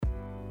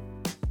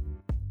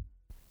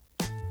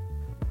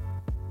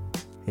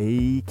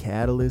Hey,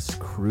 Catalyst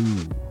crew.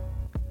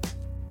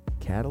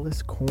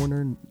 Catalyst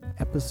Corner,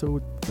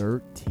 episode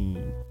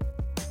 13.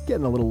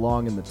 Getting a little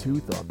long in the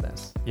tooth on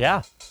this.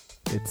 Yeah.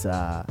 It's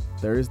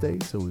Thursday,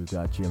 so we've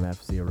got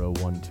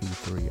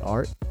GMF0123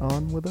 Art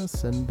on with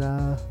us, and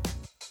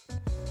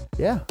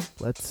yeah,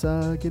 let's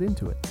get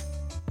into it.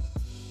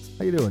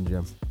 How you doing,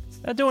 Jim?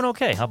 I'm doing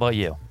okay. How about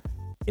you?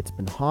 It's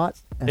been hot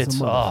as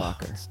a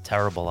motherfucker. It's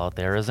terrible out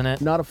there, isn't it?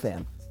 Not a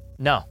fan.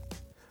 No.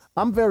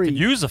 I'm very... Could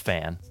use a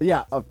fan.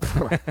 Yeah,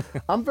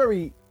 I'm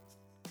very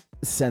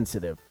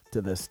sensitive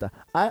to this stuff.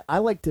 I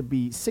like to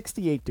be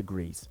 68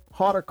 degrees.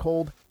 Hot or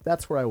cold,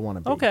 that's where I want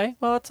to be. Okay,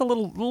 well, it's a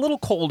little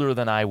colder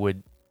than I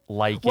would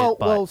like it, but...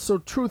 Well, so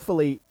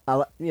truthfully,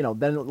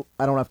 then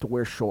I don't have to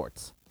wear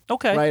shorts.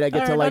 Okay. Right, I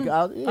get to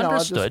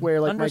I'll just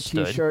wear like Understood.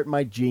 my t-shirt,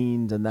 my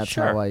jeans, and that's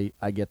Sure. how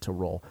I get to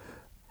roll.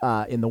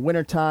 In the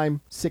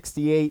wintertime,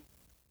 68,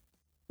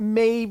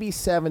 maybe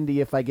 70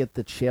 if I get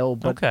the chill.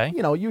 But, Okay.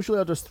 Usually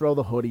I'll just throw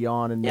the hoodie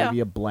on and Yeah. maybe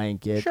a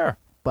blanket. Sure.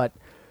 But,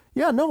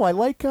 yeah, no, I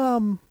like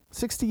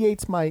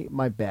 68's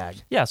my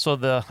bag. Yeah, so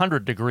the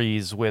 100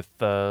 degrees with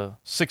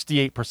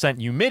 68%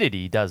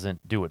 humidity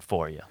doesn't do it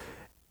for you.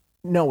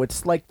 No,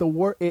 it's like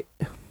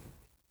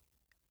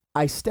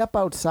I step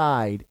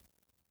outside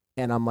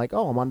and I'm like,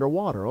 oh, I'm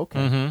underwater. Okay,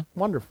 Mm-hmm.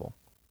 wonderful.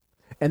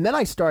 And then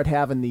I start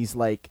having these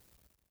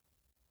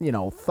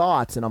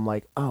thoughts, and I'm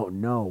like, oh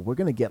no, we're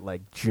going to get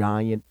like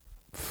giant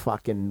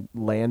fucking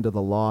Land of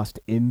the Lost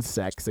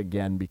insects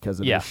again because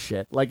of this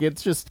shit. Like,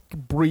 it's just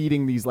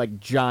breeding these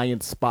like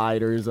giant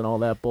spiders and all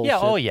that bullshit. Yeah,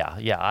 oh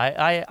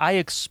yeah. I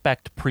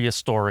expect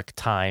prehistoric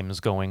times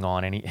going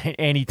on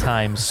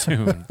anytime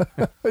soon.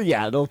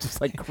 Yeah, they'll just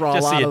like crawl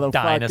Just out see of a the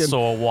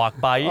dinosaur walk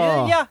by.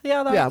 Oh.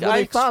 I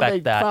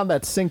expect that. found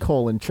that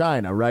sinkhole in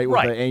China, right? With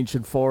Right. the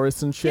ancient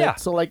forests and shit. Yeah.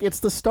 So, like, it's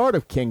the start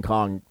of King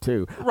Kong,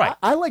 too. Right.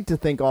 I like to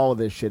think all of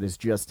this shit is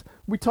just...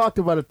 We talked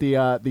about it the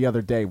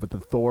other day with the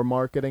Thor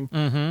marketing.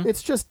 Mm-hmm.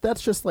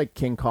 That's just like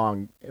King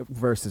Kong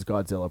versus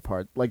Godzilla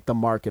part. Like, the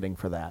marketing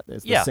for that.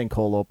 Is the Yeah.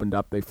 sinkhole opened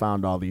up, they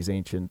found all these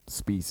ancient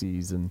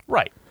species and...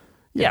 Right.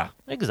 Yeah.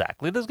 Yeah,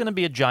 exactly. There's going to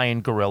be a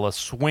giant gorilla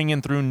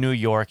swinging through New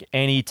York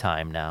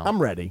anytime now.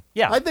 I'm ready.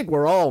 Yeah. I think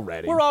we're all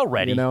ready. We're all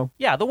ready. You know?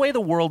 Yeah, the way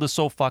the world is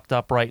so fucked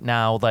up right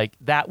now, like,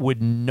 that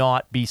would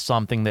not be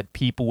something that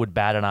people would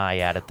bat an eye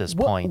at this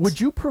point.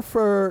 Would you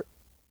prefer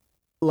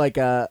like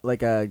a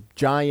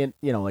giant,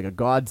 like a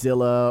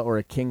Godzilla or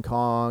a King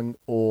Kong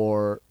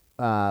or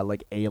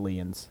like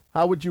Aliens?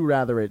 How would you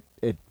rather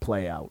it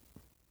play out?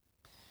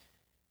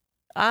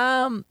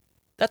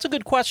 That's a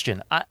good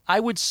question. I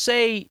would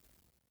say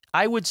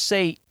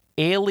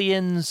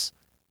aliens,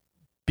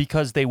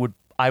 because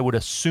I would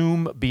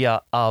assume be of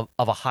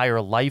a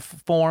higher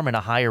life form and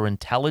a higher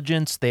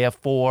intelligence.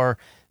 Therefore,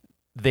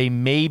 they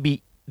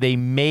may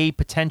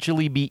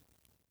potentially be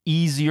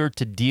easier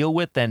to deal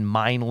with than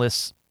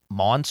mindless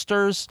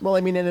monsters. Well,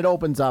 I mean, and it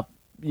opens up,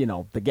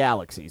 the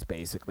galaxies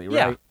basically,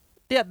 right?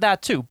 Yeah,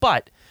 that too.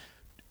 But,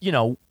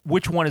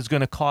 which one is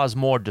going to cause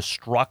more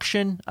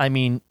destruction? I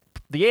mean,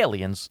 the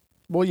aliens,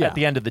 Well, yeah. at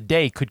the end of the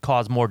day, could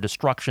cause more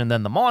destruction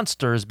than the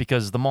monsters,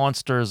 because the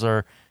monsters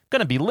are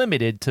going to be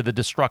limited to the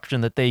destruction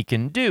that they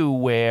can do,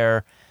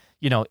 where,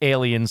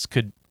 aliens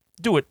could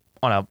do it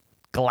on a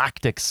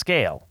galactic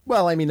scale.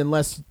 Well, I mean,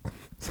 unless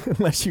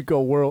you go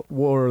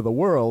War of the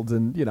Worlds,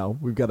 and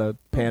we've got a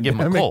Give 'em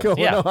a pandemic cold, going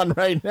yeah. on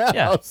right now.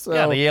 Yeah, So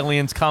yeah. The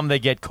aliens come, they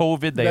get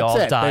COVID, they that's all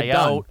it. die They're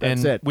done. out, That's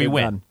and it. we They're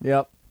win. done.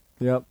 Yep.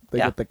 They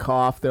Yeah. get the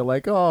cough. They're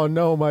like, oh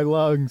no, my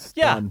lungs.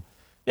 Yeah. Done.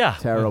 Yeah,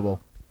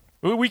 Terrible.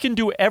 We can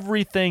do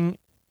everything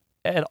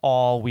at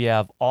all. We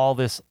have all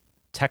this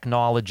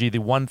technology. The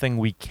one thing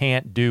we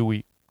can't do,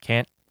 we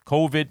can't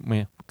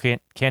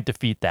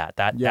defeat that.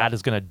 That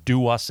is going to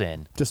do us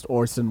in. Just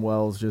Orson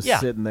Welles just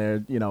sitting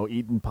there,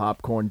 eating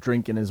popcorn,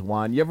 drinking his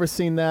wine. You ever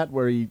seen that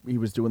where he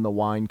was doing the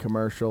wine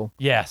commercial?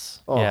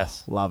 Yes. Oh,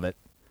 Yes. love it.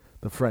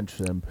 The French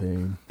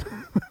champagne.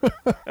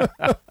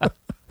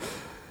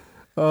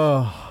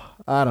 Oh,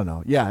 I don't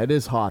know. Yeah, it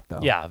is hot though.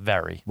 Yeah,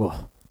 very.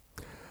 Whoa.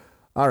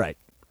 All right.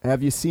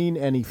 Have you seen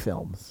any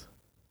films?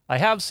 I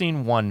have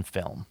seen one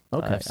film.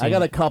 Okay. I've I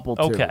got a seen- couple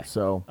too. Okay.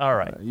 So All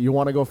right. you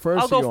want to go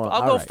first? I'll go. or you want-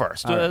 I'll all go right.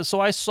 first. All right. So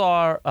I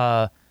saw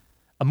a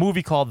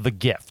movie called The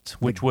Gift,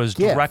 which was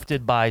Gift.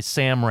 directed by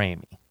Sam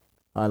Raimi.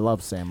 I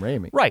love Sam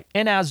Raimi. Right,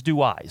 and as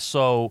do I.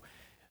 So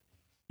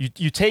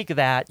you take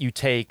that, you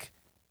take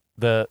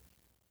the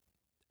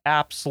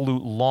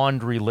absolute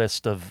laundry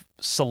list of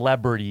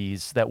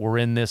celebrities that were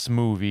in this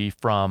movie,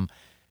 from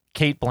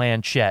Kate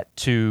Blanchett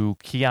to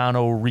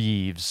Keanu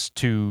Reeves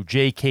to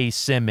J.K.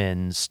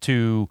 Simmons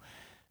to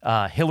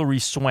Hilary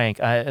Swank,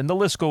 and the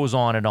list goes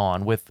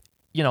on with,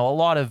 a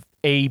lot of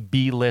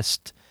A-B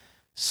list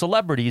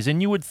celebrities.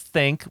 And you would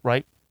think,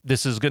 right,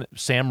 this is good.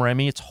 Sam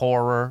Raimi, it's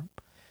horror.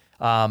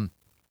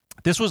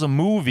 This was a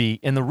movie,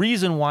 and the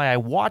reason why I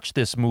watched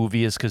this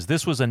movie is because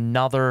this was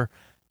another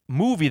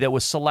movie that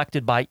was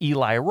selected by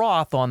Eli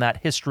Roth on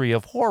that History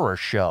of Horror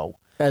show.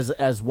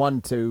 As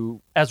one to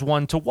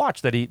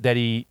watch that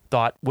he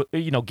thought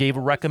gave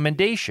a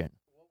recommendation.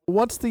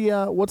 what's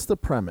the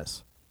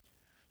premise?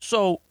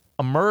 So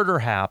a murder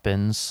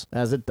happens,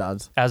 As it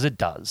does.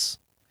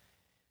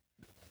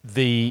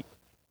 the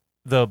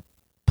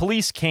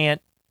police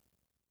can't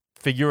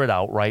figure it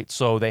out, right?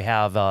 So they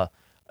have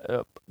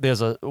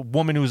there's a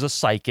woman who's a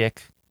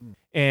psychic,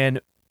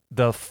 and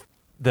the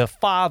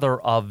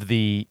father of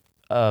the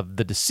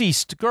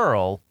deceased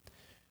girl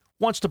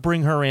wants to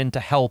bring her in to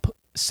help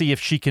see if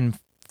she can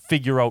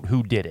figure out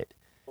who did it.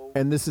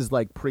 And this is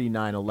like pre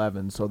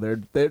 9/11, so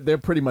they're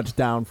pretty much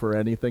down for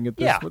anything at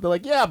this. Yeah. But they're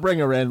like, yeah, bring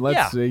her in.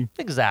 Let's see.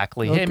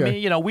 Exactly. Okay. I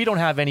mean, we don't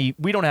have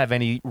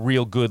any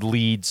real good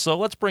leads, so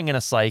let's bring in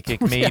a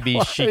psychic. Maybe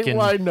she can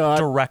why not?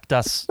 direct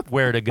us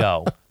where to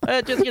go.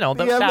 Just The that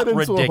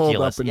evidence will hold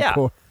ridiculous. up in Yeah.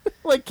 court.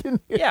 Like,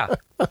 Yeah.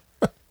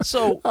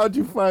 So how'd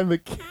you find the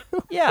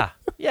kill? yeah.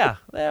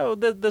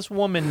 This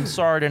woman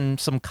saw it in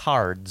some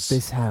cards.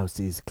 This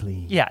house is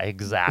clean. Yeah,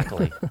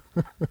 exactly.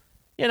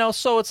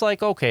 So it's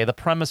like, okay, the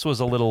premise was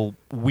a little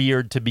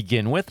weird to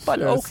begin with, but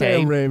Sure, okay.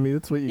 Sam Raimi,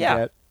 that's what you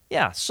get.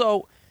 Yeah.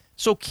 So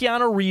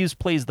Keanu Reeves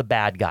plays the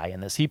bad guy in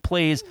this. He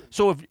plays,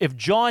 so if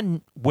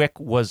John Wick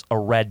was a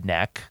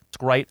redneck,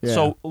 right? Yeah.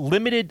 So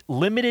limited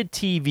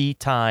TV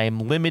time,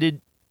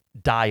 limited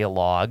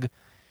dialogue,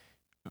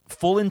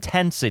 full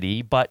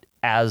intensity, but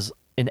as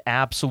an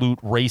absolute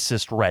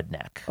racist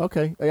redneck.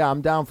 Okay, yeah,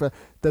 I'm down for.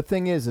 The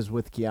thing is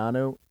with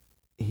Keanu,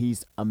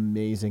 he's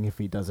amazing if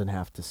he doesn't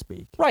have to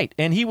speak. Right.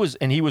 And he was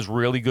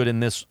really good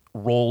in this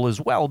role as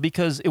well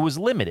because it was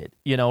limited.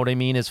 You know what I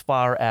mean? As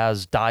far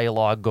as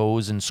dialogue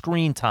goes and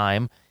screen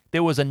time,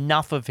 there was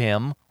enough of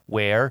him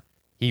where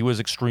he was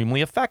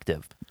extremely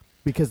effective.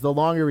 Because the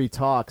longer he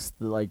talks,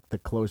 the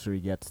closer he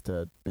gets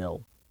to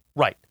Bill.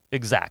 Right.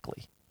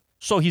 Exactly.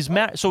 So he's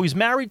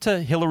married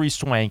to Hilary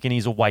Swank, and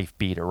he's a wife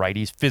beater, right?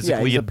 He's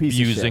physically he's a piece of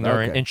abusing shit.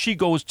 her, Okay. and she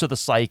goes to the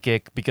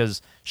psychic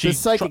because The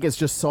psychic is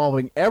just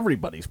solving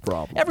everybody's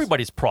problems.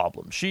 everybody's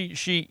problem. She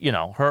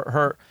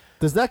her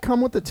Does that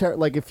come with the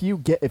like if you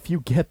get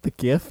the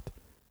gift,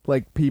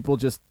 like people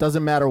just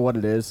doesn't matter what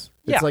it is.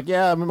 It's Yeah. like,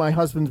 yeah, my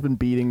husband's been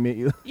beating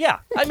me. yeah.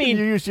 I mean,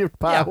 you use your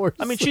yeah. powers.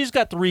 I mean, she's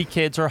got 3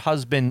 kids. Her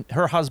husband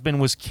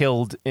was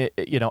killed,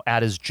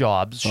 at his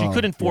job. She Oh,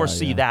 couldn't yeah,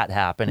 foresee yeah. that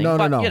happening. No,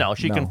 but no,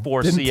 she no. can Didn't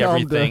foresee tell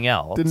him everything to-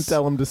 else. Didn't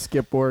tell him to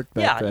skip work.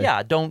 That day.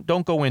 Yeah. Don't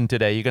go in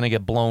today. You're gonna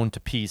get blown to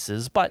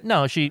pieces. But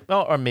no,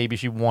 or maybe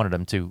she wanted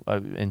him to,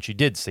 and she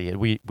did see it.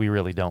 We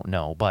really don't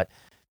know. But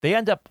they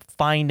end up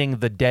finding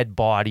the dead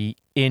body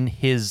in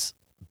his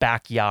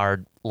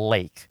backyard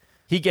lake.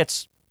 He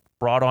gets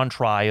brought on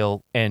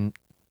trial and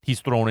he's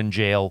thrown in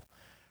jail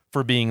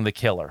for being the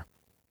killer.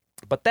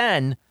 But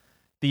then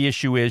the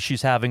issue is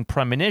she's having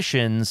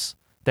premonitions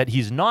that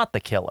he's not the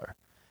killer,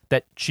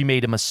 that she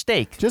made a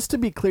mistake. Just to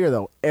be clear,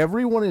 though,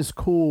 everyone is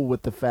cool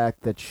with the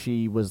fact that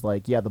she was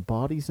like, yeah, the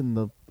body's in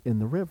the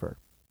river.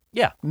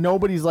 Yeah.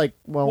 Nobody's like,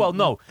 Well,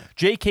 no.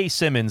 J.K.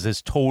 Simmons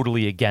is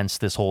totally against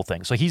this whole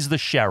thing. So he's the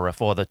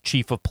sheriff or the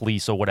chief of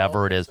police or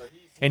whatever it is,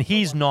 and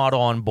he's not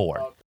on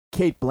board.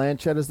 Kate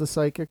Blanchett is the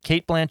psychic.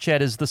 Kate Blanchett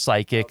is the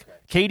psychic. Okay.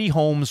 Katie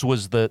Holmes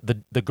was the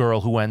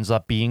girl who ends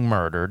up being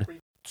murdered.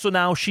 So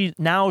now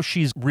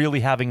she's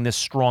really having this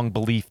strong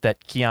belief that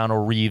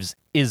Keanu Reeves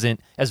isn't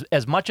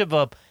as much of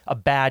a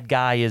bad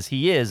guy as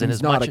he is, and He's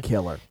as not much a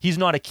killer. He's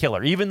not a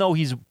killer, even though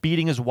he's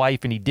beating his wife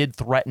and he did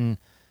threaten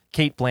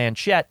Kate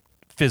Blanchett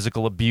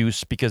physical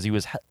abuse because the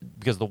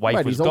wife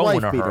Right, was he's a going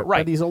wife to beater. her. Right,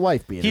 But he's a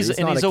wife beater. He's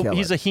not a killer.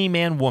 he's a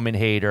He-Man woman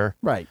hater.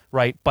 Right.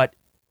 Right, but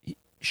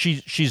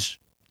she's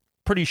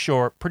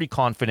pretty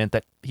confident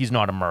that he's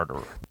not a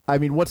murderer. I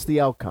mean, what's the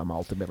outcome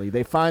ultimately?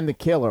 They find the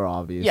killer,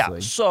 obviously. Yeah.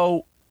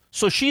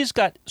 So she's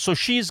got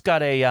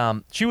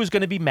a she was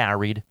going to be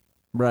married,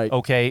 Right.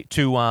 okay,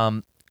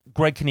 to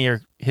Greg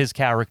Kinnear. His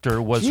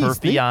character was her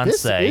fiance.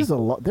 This is a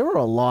lot. There are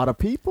a lot of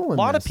people in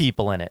A lot this. of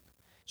people in it.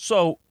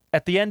 So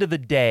at the end of the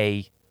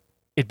day,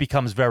 it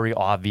becomes very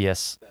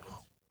obvious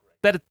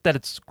that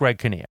it's Greg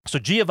Kinnear. So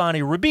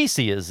Giovanni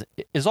Ribisi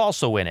is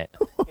also in it,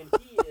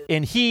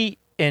 and he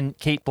and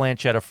Kate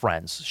Blanchett are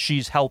friends.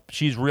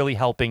 She's really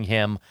helping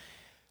him,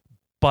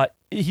 but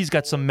he's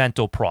got some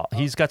mental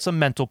He's got some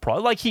mental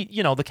like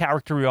the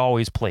character he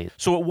always played.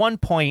 So at one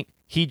point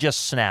he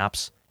just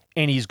snaps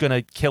and he's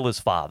gonna kill his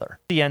father.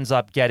 He ends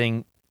up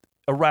getting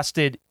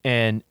arrested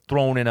and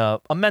thrown in a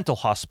mental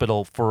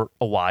hospital for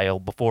a while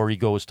before he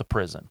goes to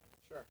prison.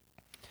 Sure.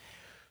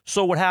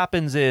 So what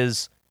happens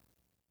is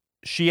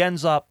she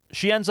ends up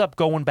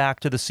going back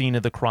to the scene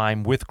of the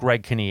crime with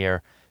Greg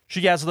Kinnear.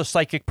 She has the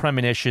psychic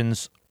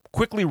premonitions,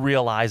 quickly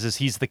realizes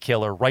he's the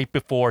killer right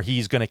before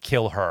he's going to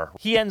kill her.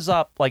 He ends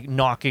up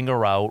knocking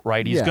her out,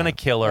 right? He's going to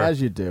kill her.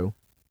 As you do.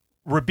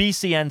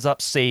 Ribisi ends up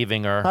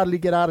saving her. How did he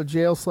get out of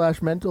jail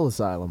 / mental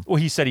asylum? Well,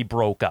 he said he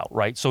broke out,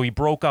 right? So he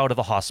broke out of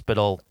the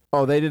hospital.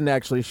 Oh, they didn't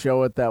actually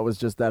show it.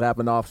 That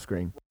happened off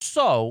screen.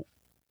 So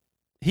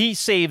he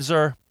saves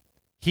her.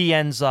 He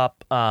ends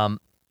up,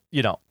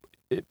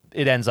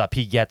 it ends up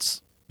he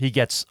gets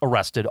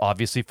arrested,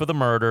 obviously, for the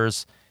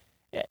murders,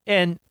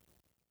 and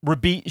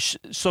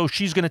so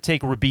she's going to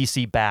take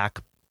Ribisi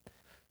back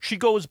she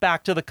goes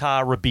back to the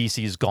car.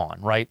 Ribisi's gone,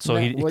 right? So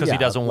because he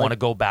doesn't want to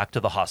go back to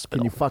the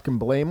hospital. Can you fucking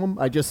blame him?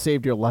 I just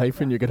saved your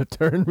life, and you're gonna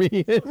turn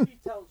me in.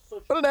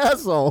 What an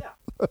asshole!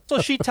 So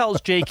she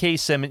tells J.K.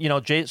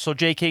 Simmons, so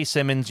J.K.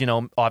 Simmons,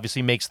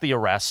 obviously makes the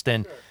arrest,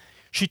 and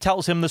she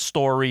tells him the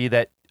story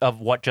of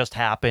what just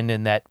happened,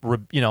 and that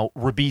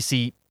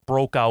Ribisi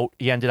broke out.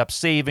 He ended up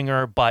saving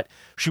her, but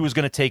she was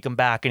going to take him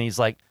back, and he's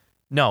like,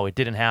 "No, it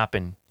didn't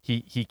happen.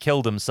 He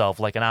killed himself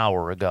like an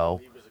hour ago.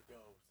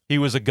 He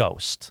was a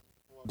ghost."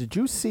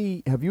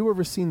 Have you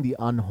ever seen The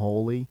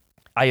Unholy?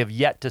 I have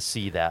yet to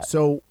see that.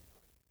 So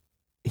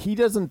he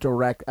doesn't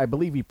direct. I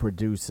believe he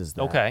produces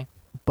that. Okay.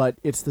 But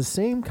it's the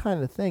same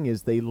kind of thing.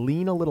 Is they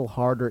lean a little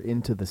harder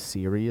into the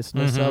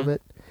seriousness of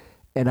it,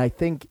 and I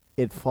think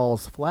it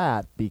falls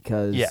flat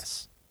because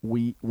yes.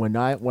 When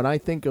I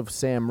think of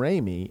Sam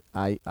Raimi,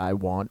 I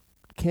want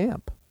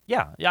camp.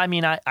 Yeah. I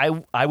mean,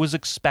 I was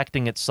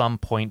expecting at some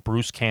point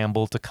Bruce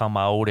Campbell to come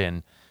out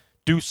and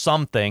do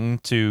something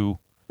to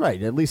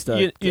at least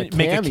make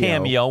a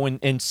cameo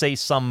and say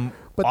some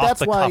off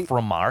the cuff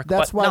remark.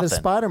 That's why nothing. the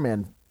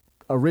Spider-Man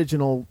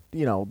original,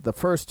 the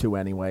first two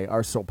anyway,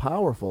 are so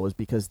powerful, is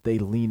because they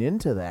lean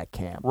into that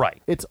camp.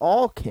 Right. It's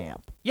all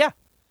camp. Yeah.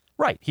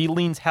 Right. He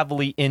leans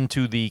heavily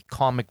into the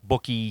comic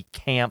booky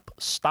camp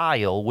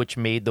style, which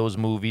made those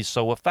movies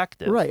so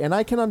effective. Right. And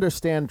I can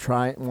understand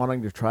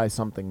wanting to try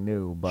something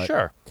new, but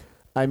sure.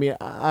 I mean,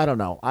 I don't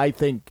know. I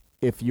think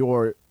if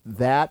you're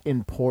that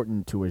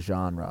important to a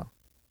genre,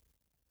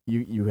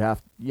 you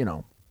have,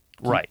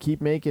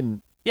 keep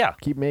making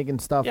keep making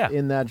stuff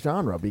in that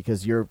genre,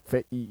 because you're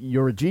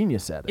a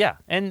genius at it. Yeah.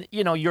 And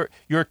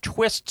your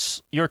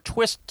twists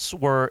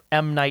were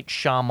M. Night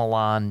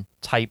Shyamalan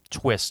type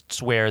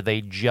twists, where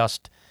they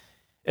just,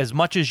 as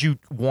much as you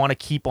want to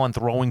keep on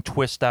throwing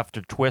twist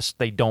after twist,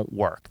 they don't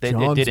work. It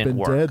didn't work. John's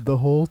been dead the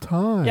whole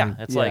time. Yeah,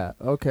 it's like,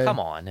 okay, come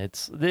on.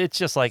 It's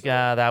just like,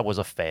 that was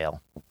a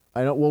fail.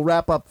 I know. We'll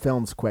wrap up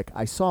films quick.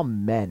 I saw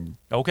Men.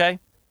 Okay.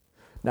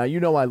 Now,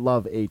 I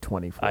love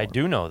A24. I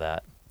do know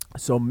that.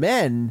 So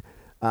Men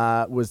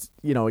was,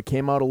 it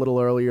came out a little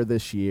earlier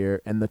this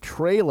year, and the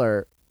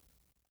trailer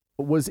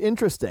was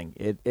interesting.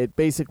 It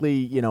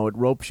basically, it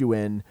ropes you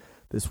in.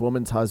 This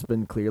woman's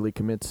husband clearly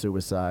commits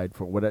suicide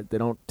for what they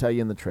don't tell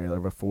you in the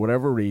trailer, but for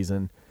whatever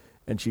reason,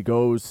 and she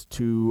goes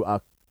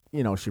to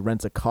she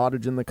rents a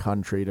cottage in the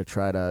country to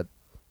try to,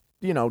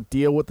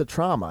 deal with the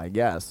trauma, I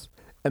guess.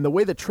 And the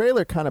way the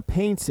trailer kind of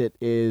paints it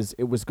is,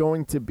 it was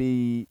going to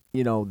be,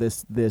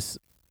 this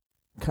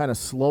kind of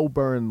slow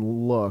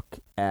burn look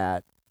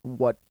at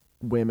what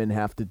women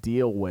have to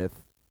deal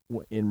with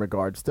in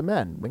regards to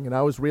men. And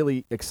I was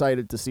really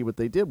excited to see what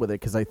they did with it,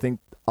 because I think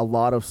a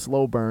lot of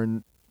slow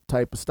burn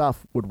type of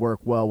stuff would work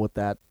well with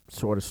that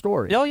sort of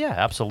story. Oh yeah,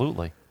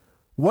 absolutely.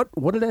 What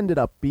it ended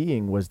up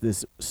being was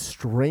this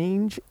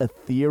strange,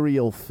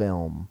 ethereal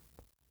film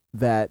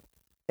that,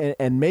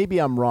 and maybe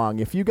I'm wrong.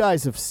 If you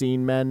guys have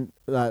seen Men,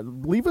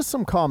 leave us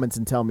some comments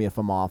and tell me if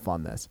I'm off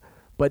on this.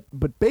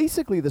 But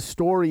basically the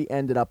story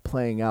ended up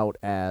playing out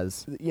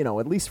as,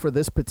 at least for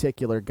this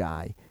particular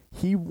guy,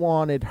 he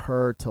wanted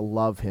her to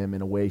love him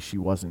in a way she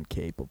wasn't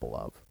capable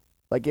of.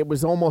 Like, it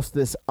was almost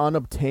this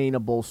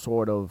unobtainable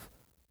sort of,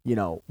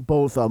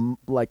 both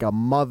like a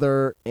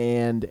mother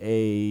and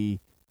a,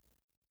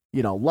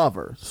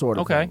 lover sort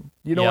of thing.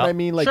 You know what I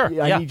mean? Like,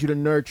 sure. I need you to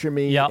nurture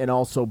me and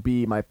also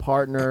be my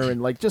partner,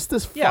 and like just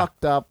this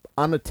fucked up,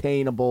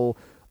 unattainable,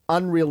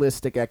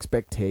 unrealistic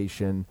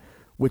expectation,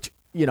 which,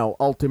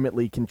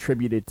 ultimately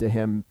contributed to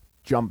him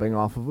jumping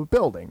off of a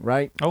building,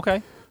 right?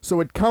 Okay. So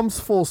it comes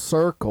full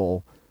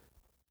circle,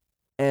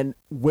 and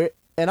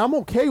I'm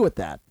okay with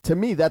that. To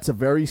me, that's a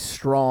very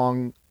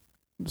strong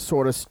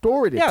sort of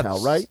story to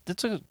tell, right?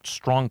 It's a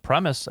strong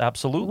premise,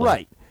 absolutely.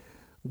 Right.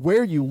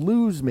 Where you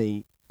lose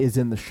me is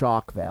in the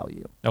shock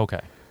value.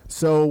 Okay.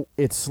 So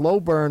it's slow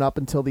burn up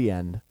until the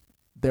end.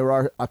 There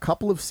are a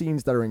couple of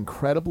scenes that are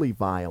incredibly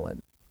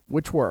violent,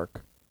 which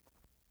work.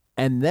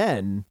 And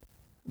then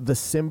the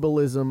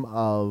symbolism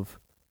of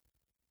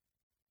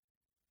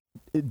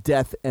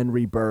death and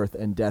rebirth.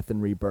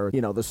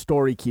 The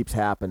story keeps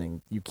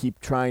happening. You keep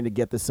trying to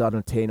get this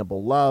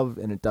unattainable love,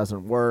 and it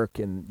doesn't work,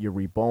 and you're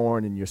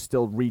reborn, and you're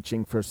still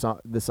reaching for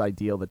this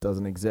ideal that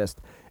doesn't exist.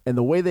 And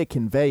the way they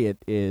convey it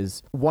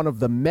is one of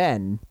the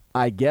men,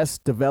 I guess,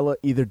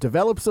 either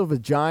develops a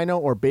vagina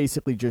or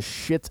basically just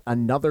shits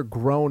another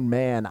grown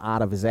man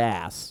out of his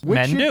ass.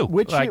 Men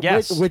do, I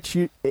guess. Which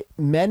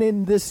men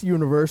in this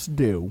universe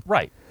do.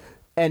 Right.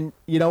 And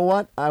you know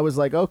what? I was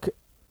like, okay.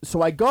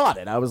 So I got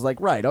it. I was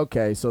like, right,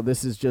 okay, so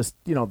this is just,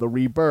 the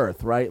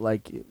rebirth, right?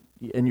 Like,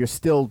 and you're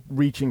still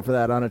reaching for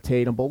that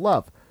unattainable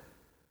love.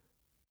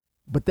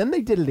 But then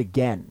they did it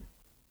again.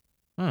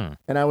 And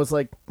I was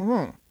like,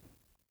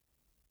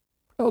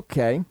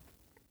 okay.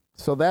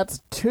 So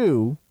that's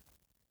 2.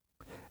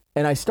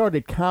 And I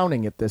started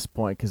counting at this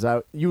point, because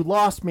you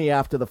lost me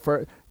after the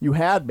first. You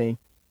had me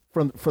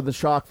for the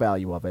shock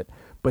value of it.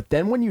 But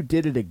then when you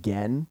did it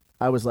again,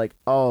 I was like,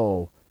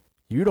 oh,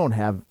 you don't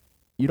have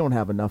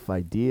enough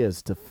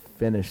ideas to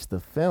finish the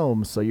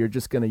film, so you're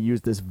just going to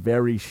use this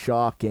very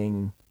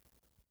shocking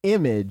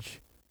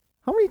image.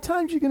 How many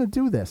times are you going to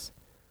do this?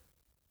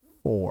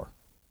 4.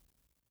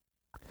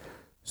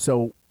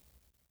 So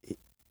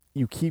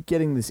you keep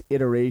getting this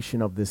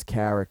iteration of this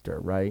character,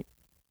 right?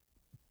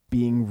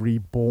 Being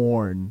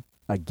reborn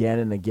again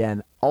and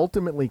again,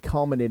 ultimately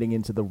culminating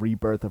into the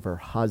rebirth of her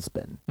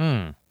husband.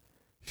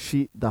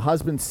 The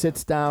husband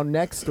sits down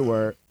next to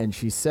her and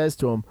she says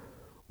to him,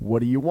 "What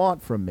do you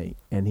want from me?"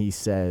 And he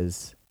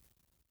says,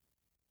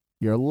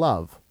 "Your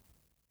love."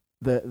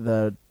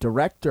 The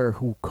director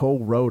who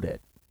co-wrote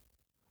it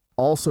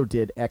also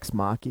did Ex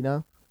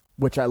Machina,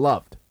 which I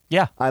loved.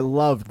 Yeah. I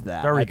loved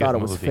that. Very I thought good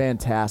it was movie.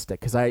 fantastic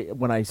because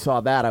when I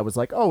saw that, I was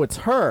like, "Oh, it's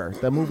Her,"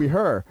 the movie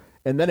Her.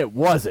 And then it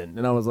wasn't.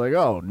 And I was like,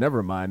 "Oh,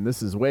 never mind.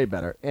 This is way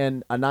better."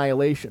 And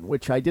Annihilation,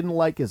 which I didn't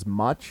like as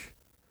much,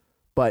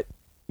 but,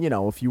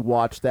 if you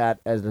watch that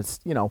as it's,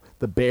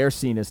 the bear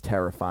scene is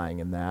terrifying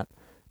in that.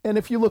 And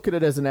if you look at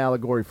it as an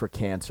allegory for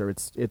cancer,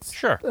 it's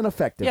Sure. an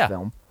effective Yeah.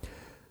 film.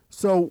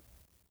 So,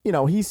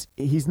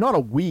 he's not a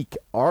weak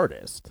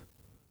artist,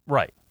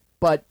 Right.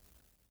 but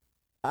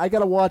I got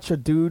to watch a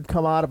dude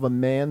come out of a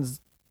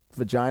man's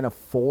vagina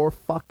 4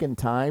 fucking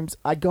times.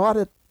 I got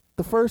it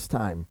the first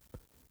time.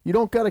 You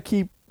don't got to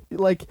keep,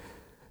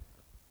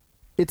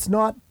 it's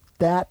not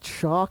that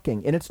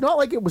shocking. And it's not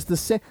like it was the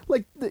same,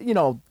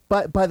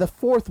 by the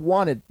 4th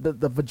one,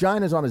 the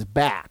vagina's on his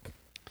back,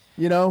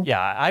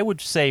 Yeah, I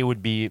would say it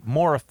would be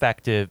more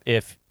effective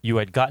if you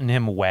had gotten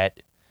him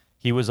wet,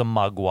 he was a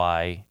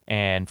mugwai,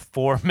 and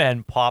 4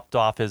 men popped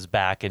off his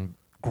back and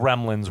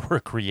gremlins were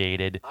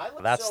created.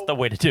 That's the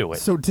way to do it.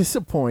 So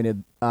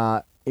disappointed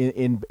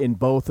in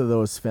both of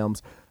those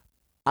films.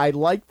 I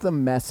like the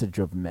message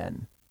of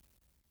Men.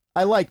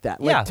 I like that.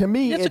 Yeah, To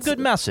me, it's a good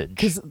message.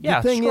 'Cause Yeah,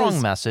 the thing strong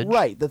is, message.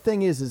 Right. The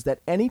thing is that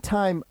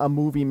anytime a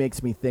movie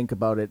makes me think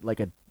about it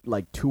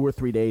like 2 or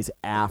 3 days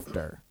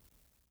after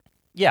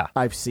Yeah.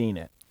 I've seen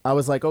it, I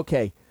was like,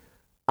 okay,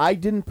 I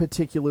didn't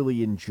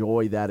particularly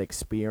enjoy that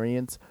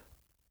experience,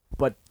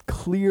 but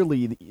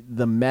clearly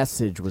the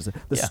message was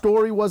the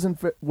story wasn't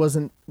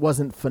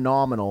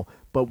phenomenal,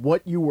 but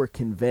what you were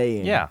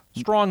conveying. Yeah.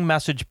 Strong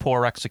message,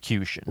 poor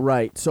execution.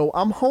 Right. So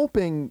I'm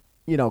hoping,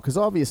 because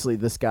obviously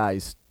this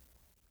guy's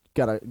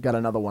got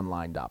another one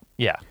lined up.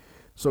 Yeah.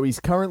 So he's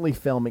currently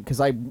filming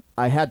because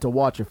I had to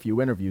watch a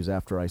few interviews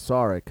after I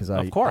saw it because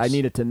Of course. I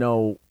needed to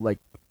know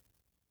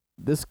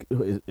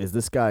is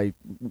this guy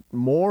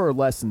more or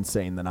less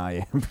insane than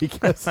I am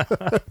because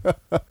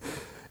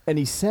and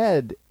he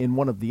said in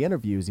one of the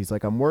interviews, he's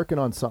like, "I'm working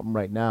on something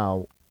right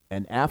now,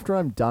 and after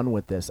I'm done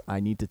with this, I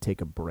need to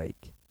take a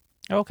break."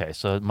 Okay,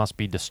 so it must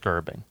be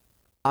disturbing.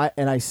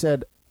 I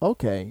said,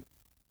 "Okay,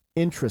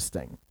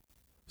 interesting."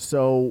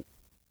 So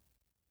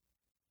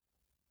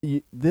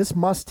this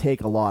must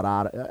take a lot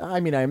out of, I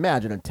mean, I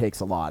imagine it takes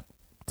a lot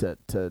to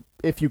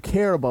if you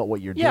care about what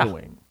you're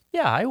doing.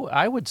 Yeah,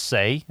 I would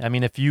say. I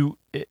mean, if you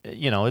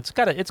it's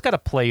got to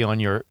play on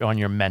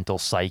your mental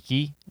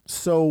psyche.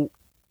 So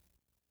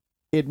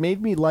it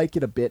made me like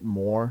it a bit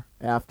more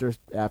after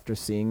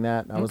seeing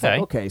that. I was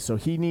like, okay, so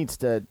he needs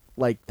to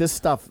this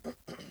stuff,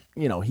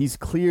 he's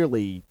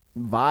clearly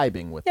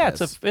vibing with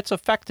this. It's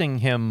affecting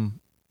him,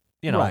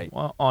 Right.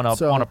 on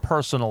a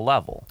personal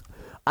level.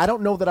 I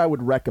don't know that I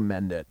would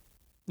recommend it.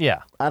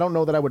 Yeah. I don't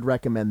know that I would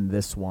recommend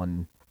this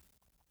one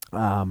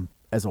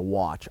as a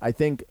watch. I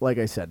think, like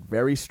I said,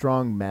 very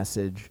strong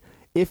message.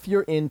 If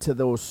you're into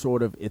those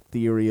sort of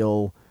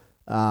ethereal,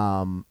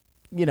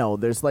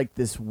 there's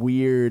this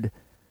weird,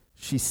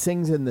 she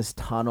sings in this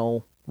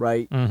tunnel,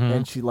 right? Mm-hmm.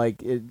 And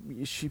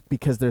she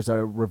because there's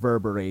a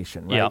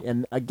reverberation, right? Yep.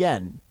 And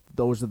again,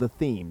 those are the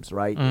themes,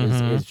 right?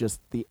 Mm-hmm. Is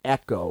just the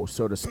echo,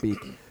 so to speak.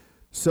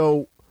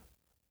 So,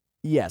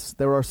 yes,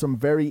 there are some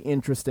very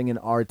interesting and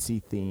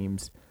artsy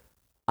themes.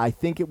 I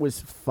think it was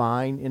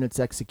fine in its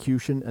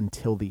execution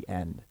until the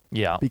end.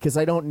 Yeah. Because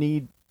I don't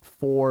need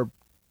 4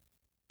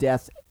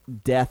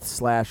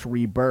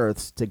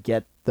 death/rebirths to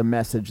get the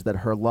message that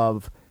her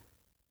love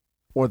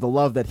or the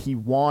love that he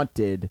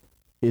wanted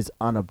is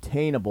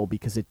unobtainable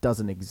because it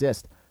doesn't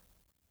exist.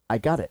 I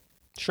got it.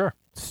 Sure.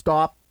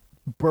 Stop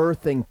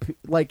birthing.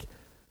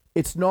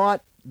 It's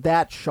not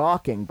that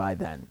shocking by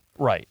then.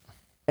 Right.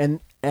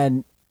 And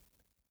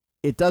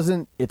it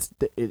doesn't,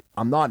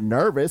 I'm not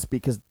nervous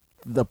because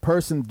the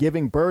person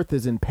giving birth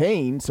is in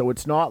pain, so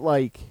it's not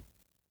like,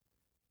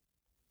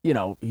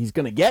 he's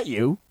going to get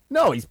you.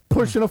 No, he's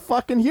pushing a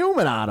fucking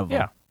human out of him.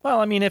 Yeah. Well,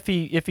 I mean, if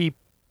he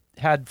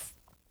had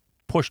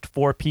pushed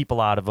 4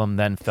 people out of him,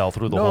 then fell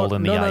through the hole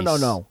in the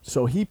ice. No.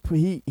 So he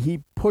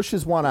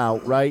pushes one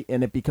out, right,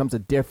 and it becomes a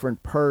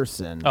different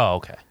person. Oh,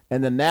 okay.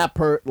 And then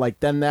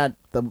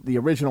the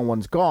original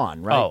one's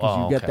gone, right? Because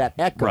you get okay. that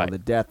echo, Right. the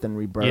death and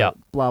rebirth, Yep.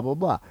 blah, blah,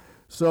 blah.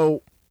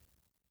 So,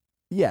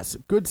 yes,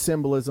 good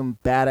symbolism,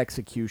 bad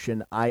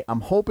execution.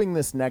 I'm hoping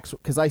this next,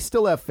 because I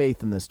still have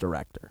faith in this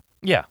director.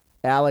 Yeah.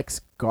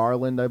 Alex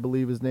Garland, I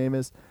believe his name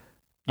is.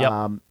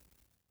 Yep.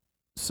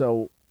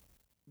 So,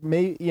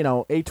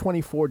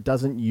 A24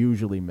 doesn't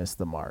usually miss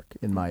the mark,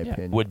 in my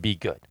opinion. Would be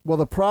good. Well,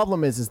 the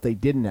problem is they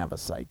didn't have a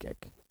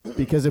psychic.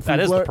 Because if That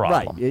we is the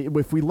problem. Right,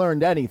 if we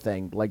learned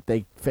anything,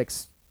 they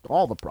fix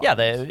all the problems.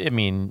 Yeah, I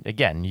mean,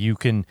 again, you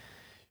can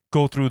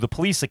go through the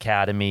police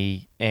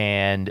academy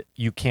and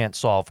you can't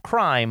solve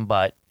crime,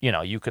 but,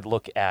 you could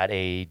look at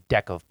a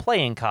deck of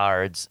playing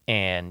cards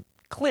and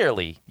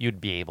clearly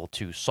you'd be able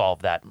to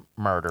solve that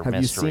murder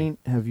mystery.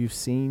 Have you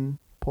seen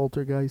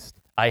Poltergeist?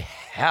 I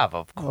have,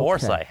 of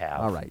course Okay. I have.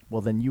 All right.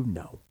 Well, then you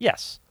know.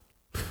 Yes.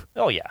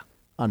 Oh, yeah.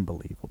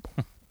 Unbelievable.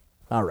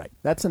 All right.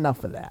 That's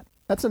enough of that.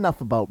 That's enough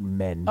about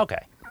men.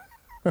 Okay.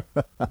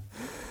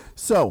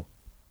 So,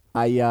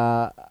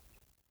 I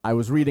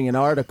was reading an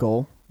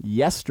article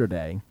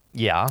yesterday,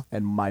 Yeah.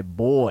 and my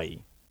boy,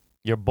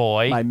 Your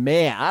boy. my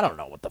man, I don't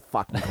know what the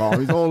fuck to call him.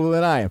 He's older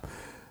than I am.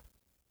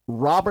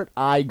 Robert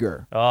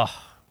Iger, Oh,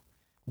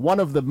 one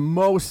of the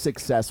most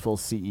successful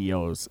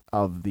CEOs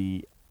of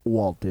the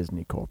Walt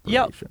Disney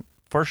Corporation,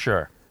 for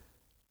sure.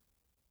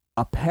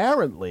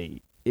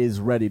 apparently is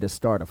ready to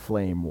start a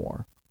flame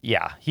war.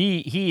 Yeah,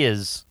 he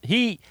is.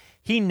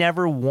 He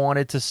never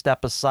wanted to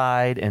step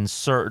aside, and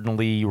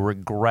certainly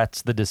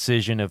regrets the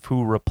decision of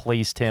who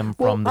replaced him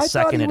from the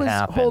second it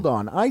happened. Hold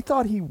on, I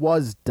thought he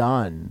was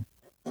done.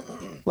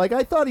 Like,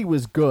 I thought he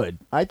was good.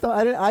 I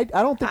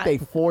don't think they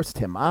forced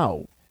him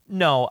out.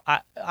 No,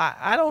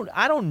 I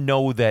don't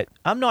know that.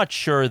 I'm not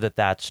sure that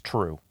that's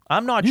true.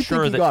 I'm not You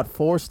sure think he that got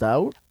forced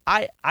out?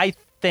 I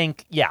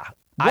think yeah.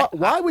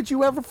 Why would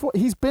you ever?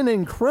 He's been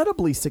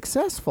incredibly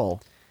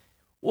successful.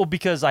 Well,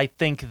 because I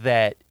think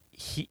that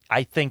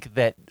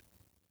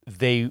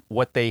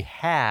what they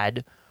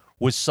had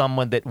was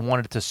someone that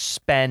wanted to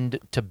spend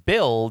to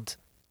build,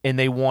 and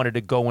they wanted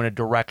to go in a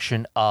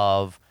direction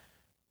of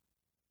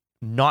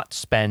not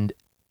spend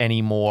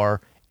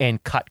anymore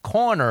and cut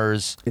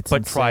corners, It's but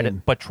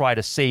insane. try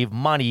to save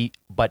money,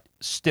 but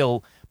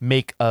still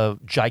make a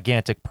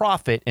gigantic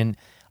profit. And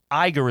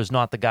Iger is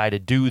not the guy to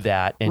do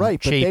that. And Right,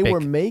 but they Chapek were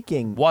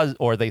making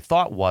they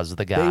thought was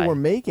the guy. they were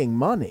making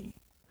money.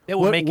 They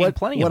were making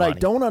plenty of money. What I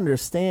don't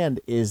understand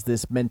is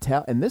this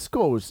mentality, and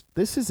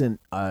this isn't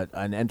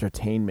an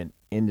entertainment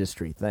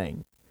industry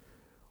thing.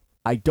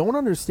 I don't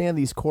understand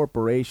these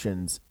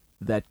corporations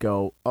that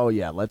go, oh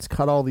yeah, let's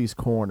cut all these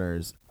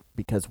corners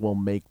because we'll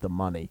make the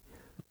money.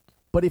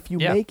 But if you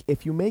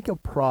make a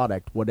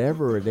product,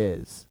 whatever it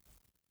is,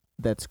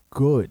 that's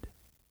good,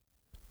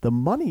 the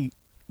money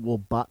will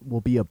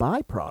be a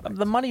byproduct.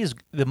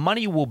 The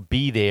money will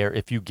be there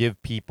if you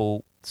give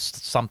people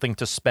something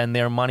to spend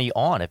their money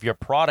on. If your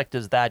product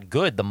is that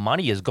good, the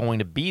money is going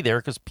to be there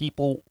because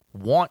people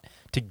want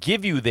to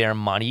give you their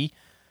money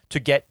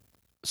to get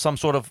some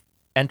sort of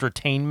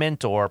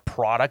entertainment or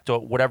product or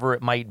whatever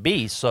it might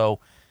be. So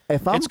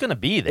it's going to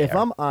be there. If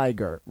I'm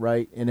Iger,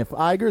 right, and if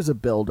Iger's a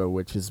builder,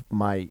 which is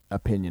my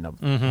opinion of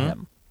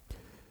him,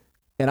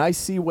 and I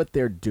see what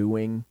they're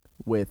doing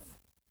with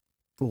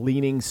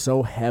leaning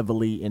so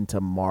heavily into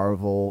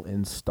Marvel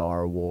and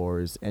Star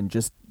Wars, and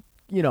just,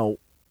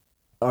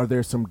 are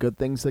there some good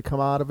things that come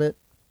out of it?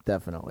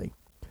 Definitely.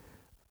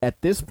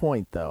 At this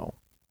point, though,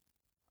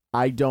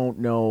 I don't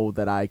know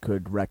that I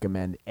could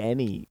recommend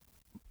any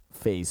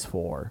Phase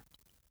 4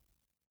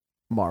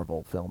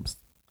 Marvel films.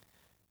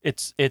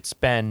 It's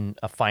been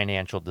a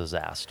financial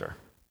disaster.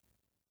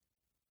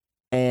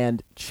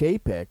 And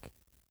Chapek,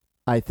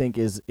 I think,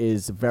 is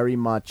very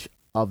much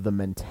of the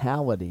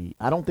mentality.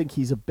 I don't think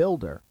he's a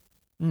builder.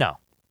 No.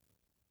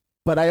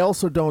 But I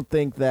also don't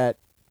think that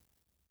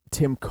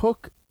Tim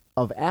Cook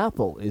of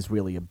Apple is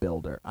really a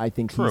builder. I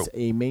think True. he's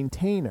a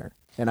maintainer.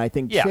 And I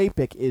think Yeah.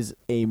 Chapek is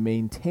a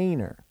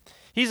maintainer.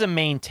 He's a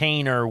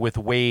maintainer with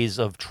ways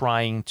of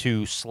trying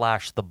to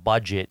slash the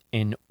budget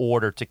in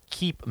order to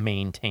keep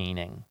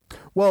maintaining.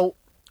 Well,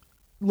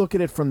 look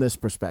at it from this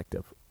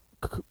perspective.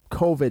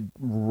 COVID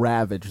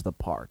ravaged the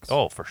parks.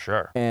 Oh, for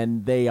sure.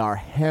 And they were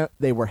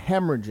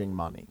hemorrhaging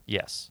money.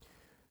 Yes.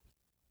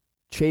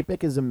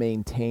 Chapek is a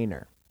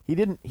maintainer. He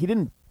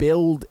didn't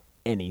build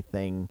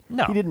anything.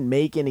 No. He didn't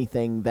make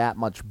anything that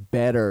much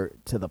better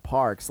to the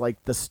parks.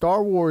 Like the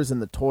Star Wars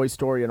and the Toy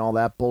Story and all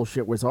that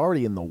bullshit was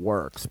already in the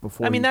works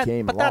before he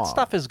came along. that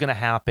stuff is going to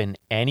happen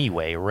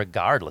anyway,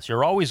 regardless.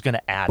 You're always going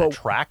to add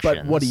attractions.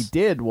 But what he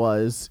did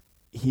was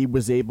he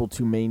was able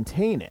to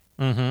maintain it.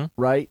 Mm-hmm.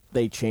 Right?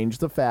 They changed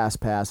the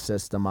Fast Pass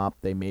system up.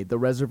 They made the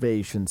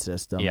reservation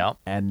system. Yep.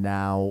 And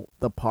now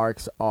the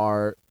parks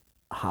are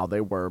how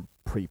they were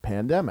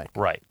pre-pandemic.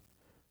 Right.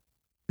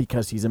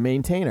 Because he's a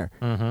maintainer.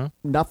 Mm-hmm.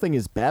 Nothing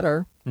is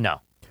better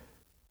No.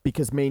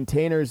 because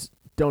maintainers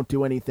don't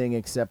do anything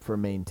except for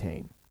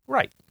maintain.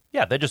 Right.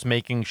 Yeah, they're just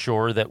making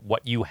sure that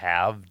what you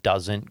have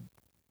doesn't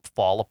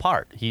fall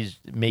apart.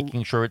 He's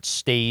making sure it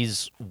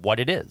stays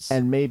what it is.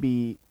 And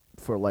maybe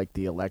for like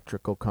the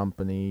electrical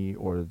company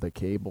or the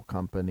cable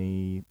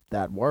company,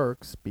 that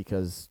works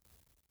because,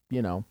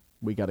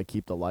 we got to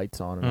keep the lights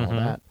on and all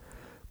that.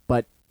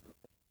 But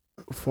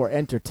for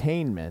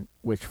entertainment,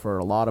 which for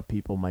a lot of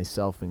people,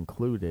 myself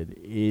included,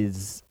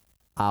 is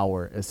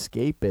our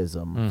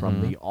escapism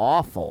from the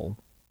awful,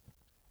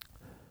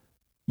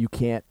 you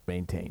can't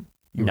maintain.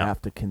 You No.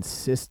 have to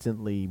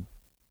consistently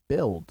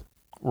build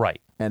Right.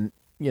 and,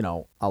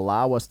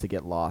 allow us to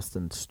get lost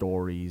in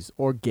stories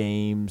or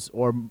games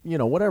or,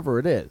 whatever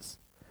it is.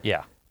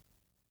 Yeah.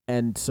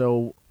 And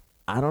so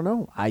I don't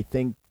know. I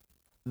think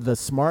the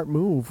smart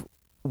move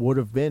would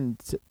have been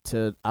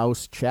to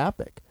oust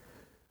Chapek.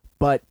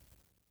 But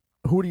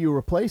who do you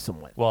replace him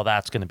with? Well,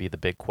 that's going to be the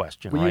big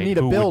question, Well, right? you need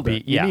a Who would builder.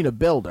 be- You need a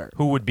builder.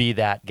 Who would be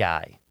that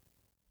guy?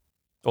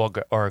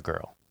 Or a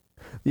girl?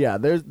 Yeah,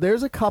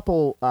 there's a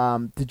couple.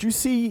 Did you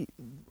see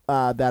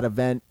that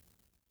event,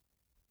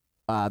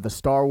 the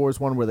Star Wars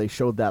one where they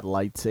showed that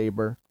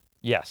lightsaber?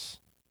 Yes.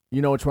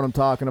 You know which one I'm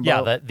talking Yeah,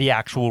 about? the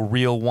actual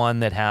real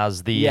one that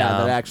has the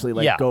that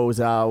actually goes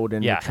out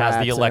and has retracts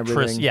the and electric.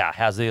 everything. Yeah,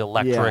 has the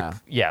electric.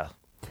 Yeah.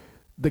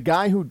 The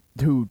guy who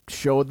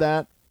showed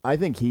that, I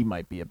think he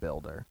might be a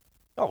builder.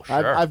 Oh,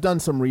 sure. I've done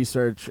some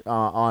research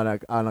on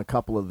a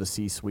couple of the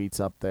C-suites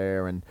up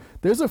there, and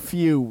there's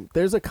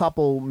a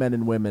couple men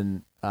and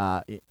women,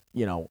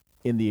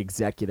 in the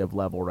executive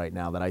level right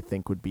now that I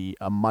think would be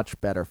a much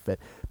better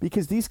fit,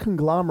 because these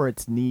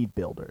conglomerates need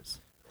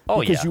builders. Oh,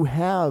 because yeah. you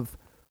have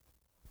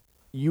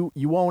you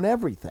own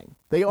everything.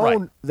 They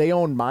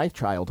own my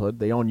childhood.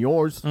 They own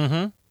yours.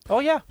 Mm-hmm. Oh,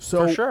 yeah.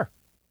 So for sure.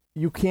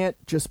 you can't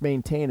just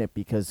maintain it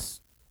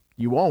because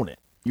you own it.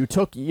 You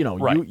took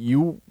Right.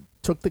 you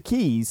took the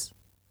keys.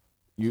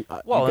 You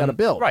got to and-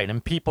 build. Right,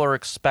 and people are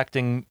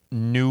expecting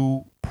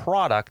new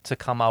product to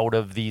come out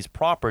of these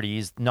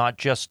properties, not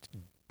just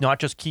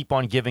keep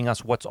on giving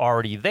us what's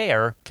already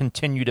there,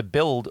 continue to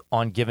build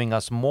on giving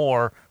us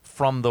more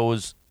from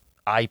those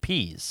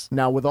IPs.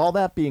 Now, with all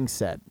that being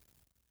said,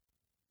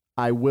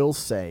 I will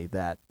say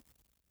that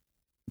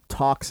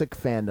toxic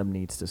fandom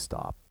needs to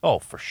stop. Oh,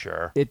 for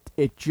sure.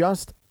 It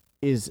just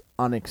is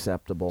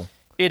unacceptable,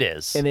 It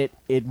is. and it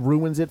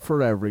ruins it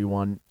for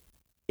everyone.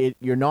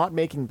 You're not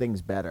making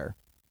things better,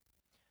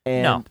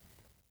 and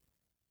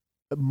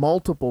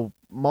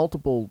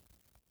multiple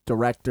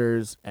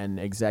directors and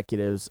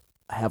executives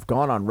have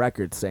gone on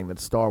record saying that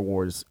Star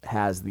Wars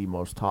has the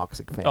most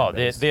toxic fan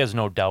base. There's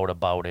no doubt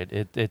about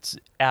it. It's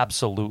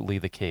absolutely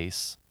the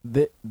case.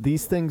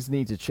 These things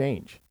need to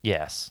change.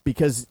 Yes.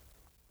 Because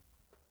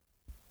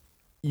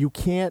you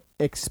can't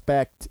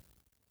expect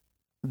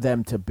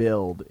them to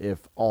build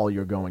if all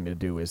you're going to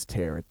do is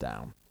tear it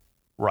down.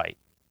 Right.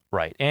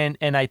 Right. And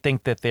I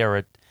think that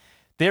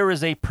there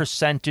is a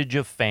percentage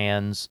of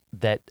fans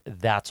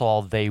that's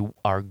all they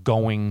are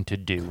going to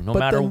do. No But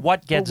matter then-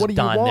 what but gets what do you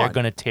done, they're want?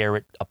 going to tear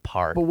it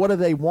apart. But what do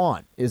they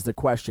want is the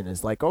question.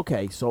 Is like,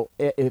 okay, so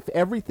if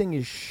everything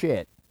is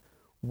shit,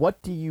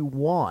 what do you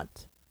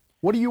want?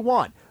 What do you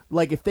want?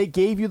 Like, if they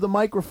gave you the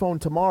microphone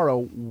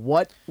tomorrow,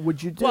 what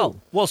would you do?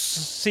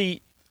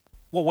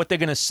 Well, what they're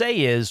going to say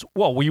is,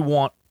 well, we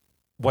want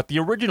what the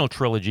original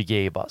trilogy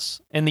gave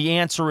us. And the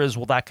answer is,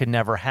 well, that could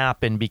never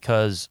happen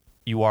because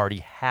you already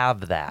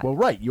have that. Well,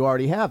 right, you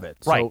already have it.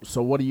 Right.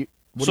 So what do you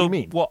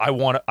mean? Well, I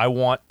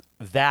want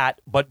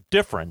that, but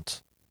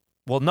different.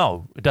 Well,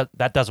 no,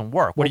 that doesn't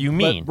work. What do you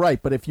mean?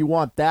 But if you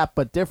want that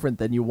but different,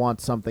 then you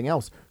want something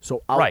else.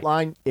 So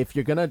outline, if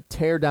you're going to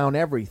tear down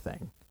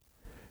everything,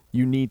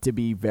 you need to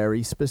be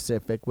very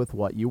specific with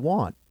what you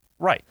want.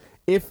 Right.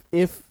 If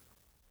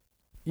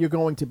you're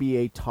going to be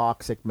a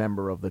toxic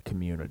member of the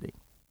community,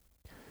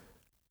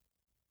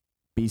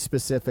 be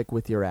specific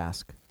with your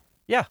ask.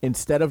 Yeah.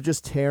 Instead of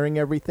just tearing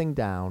everything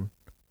down,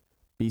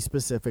 be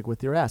specific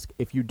with your ask.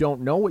 If you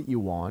don't know what you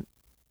want,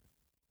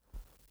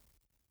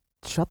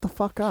 shut the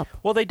fuck up.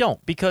 Well, they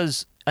don't,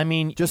 because, I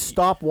mean... Just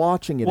stop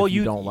watching it if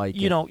you don't like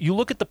it. You know, you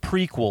look at the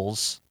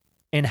prequels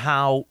and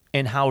how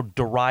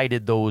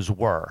derided those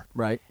were.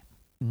 Right.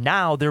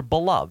 Now they're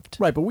beloved.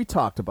 Right, but we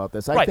talked about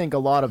this. I Right. think a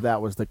lot of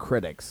that was the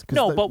critics. 'Cause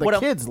No, the, but the what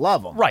kids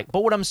love them. Right,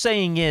 but what I'm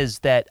saying is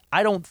that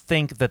I don't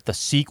think that the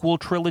sequel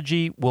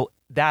trilogy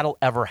that'll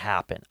ever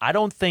happen. I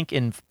don't think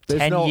in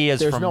 10 years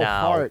there's from no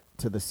now. heart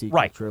to the sequel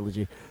Right.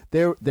 trilogy.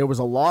 There was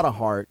a lot of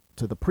heart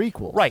to the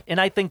prequels. Right, and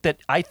I think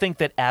that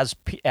as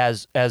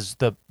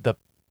the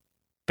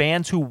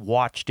fans who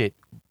watched it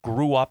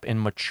grew up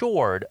and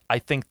matured, I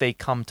think they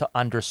come to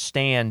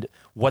understand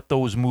what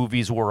those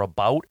movies were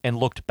about and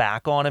looked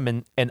back on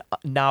them and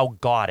now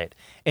got it.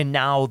 And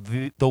now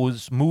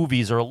those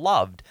movies are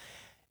loved.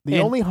 The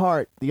And- only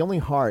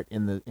heart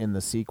in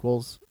the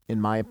sequels,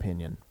 in my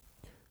opinion,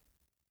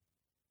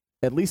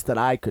 at least that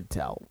I could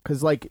tell,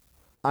 because like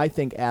I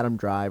think Adam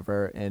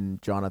Driver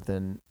and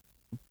Jonathan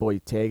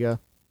Boyega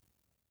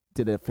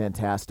did a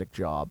fantastic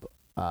job,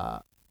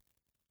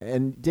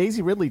 and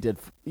Daisy Ridley did.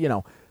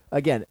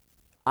 Again,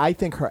 I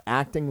think her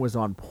acting was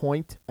on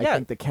point. I Yeah.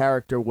 think the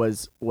character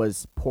was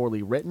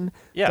poorly written.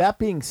 Yeah. That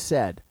being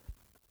said,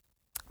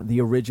 the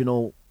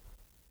original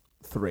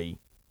 3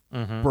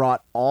 Mhm.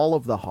 brought all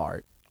of the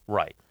heart.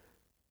 Right.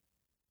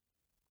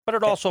 But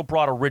it also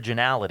brought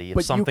originality. But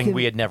It's you something can-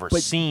 we had never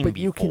seen but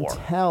before. you can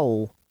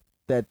tell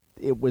that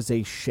it was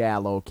a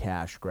shallow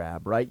cash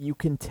grab, right? You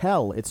can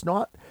tell. It's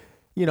not,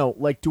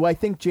 like, do I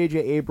think J.J.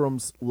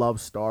 Abrams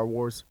loves Star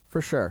Wars?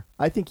 For sure.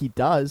 I think he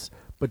does.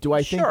 But do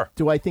I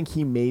think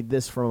he made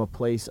this from a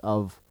place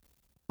of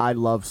I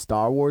love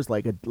Star Wars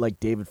like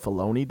David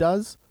Filoni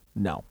does?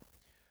 No.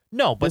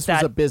 No, but This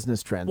was a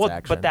business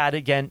transaction. But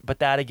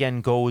that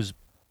again goes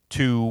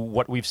to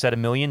what we've said a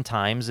million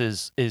times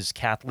is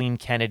Kathleen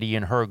Kennedy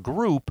and her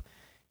group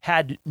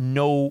had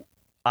no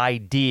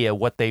idea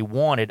what they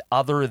wanted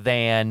other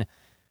than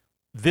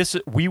this.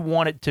 We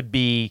want it to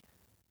be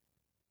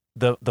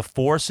the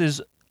Force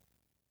is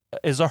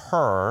a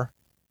her,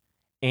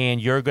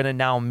 and you're going to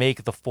now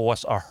make the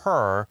Force a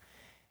her,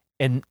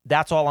 and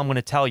that's all I'm going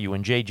to tell you.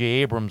 And J.J.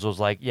 Abrams was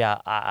like,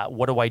 yeah,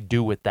 what do I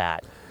do with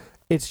that?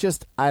 It's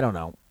just, I don't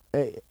know.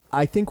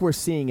 I think we're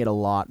seeing it a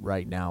lot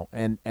right now.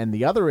 And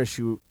the other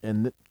issue,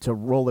 and to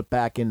roll it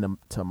back into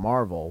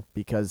Marvel,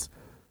 because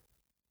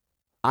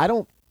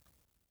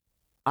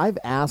I've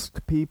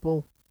asked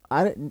people,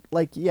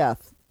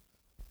 Multiverse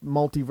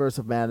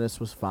of Madness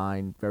was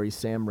fine, very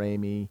Sam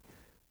Raimi.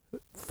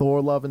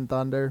 Thor: Love and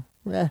Thunder,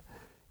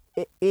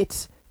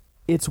 it's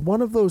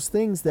one of those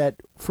things that,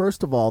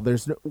 first of all,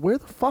 where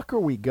the fuck are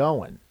we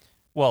going?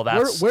 Well,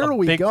 that's where a are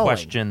we big going?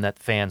 question that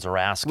fans are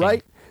asking.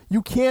 Right?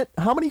 You can't.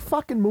 How many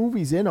fucking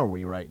movies in are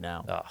we right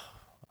now?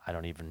 I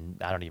don't even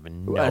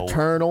know.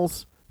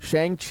 Eternals,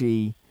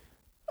 Shang-Chi,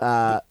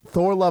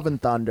 Thor: Love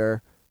and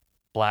Thunder,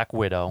 Black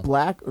Widow.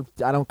 I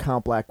don't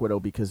count Black Widow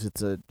because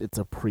it's a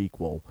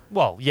prequel.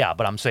 Well, yeah,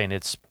 but I'm saying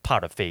it's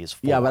part of Phase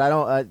 4. Yeah, but I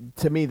don't.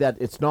 To me, that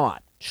it's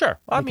not. Sure.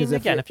 I Because mean,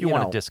 if again, it- if you you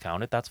want know, to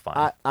discount it, that's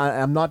fine.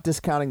 I'm not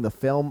discounting the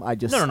film. I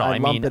just No, I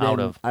mean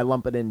I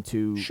lump it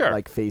into Sure.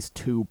 like Phase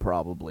 2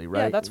 probably,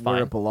 right? Yeah, that's Where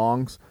fine. it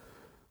belongs.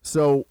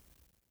 So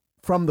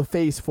from the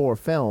Phase 4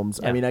 films,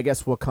 I Yeah. mean, I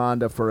guess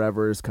Wakanda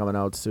Forever is coming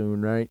out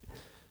soon, right?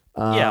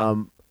 Yeah.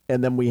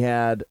 And then we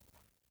had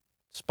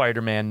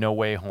Spider-Man: No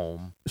Way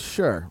Home.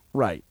 sure,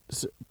 right.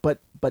 So,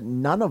 but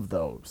none of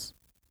those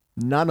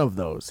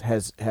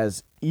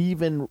has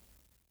even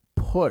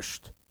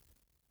pushed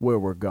where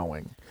we're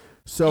going.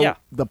 So Yeah.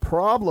 the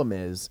problem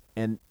is,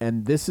 and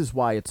this is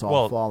why it's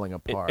all falling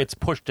apart. It's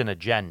pushed an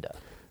agenda.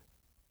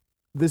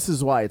 This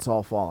is why it's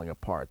all falling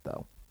apart,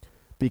 though,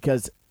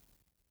 because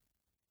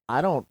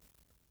I don't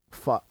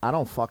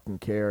fucking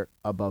care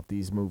about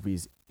these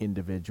movies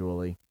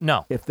individually.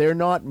 No. If they're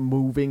not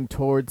moving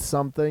towards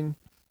something,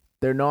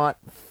 they're not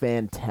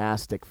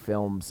fantastic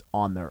films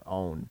on their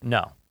own.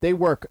 No. They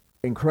work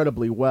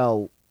incredibly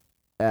well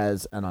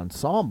as an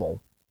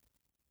ensemble.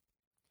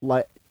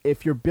 Like,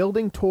 if you're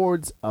building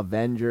towards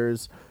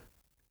Avengers,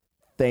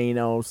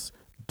 Thanos,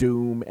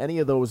 Doom, any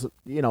of those,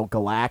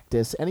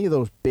 Galactus, any of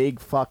those big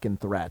fucking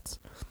threats,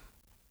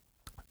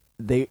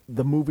 the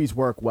movies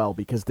work well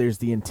because there's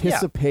the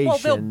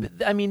anticipation. Well,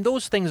 I mean,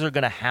 those things are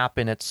going to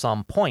happen at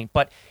some point.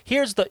 But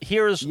here's but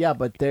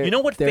they're, you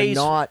know what they're phase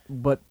not.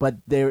 But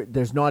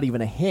there's not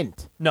even a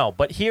hint. No,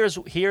 but here's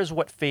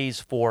what Phase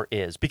 4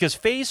 is, because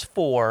Phase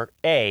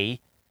 4A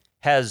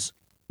has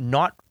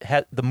not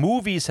had the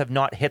movies have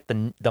not hit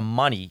the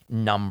money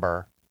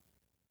number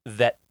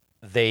that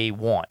they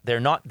want. They're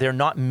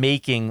not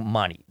making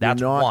money.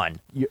 That's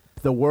one.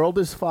 The world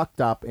is fucked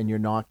up, and you're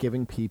not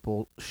giving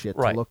people shit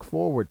Right. to look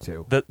forward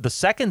to. The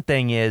second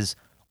thing is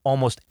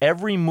almost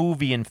every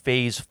movie in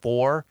Phase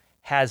 4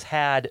 has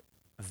had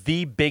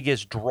the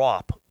biggest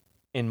drop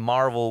in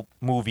Marvel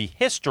movie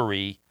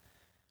history.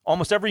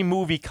 Almost every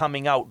movie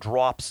coming out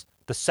drops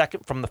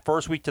from the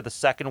first week to the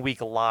second week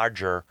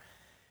larger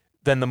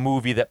than the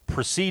movie that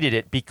preceded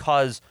it,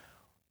 because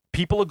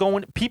people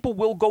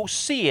will go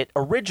see it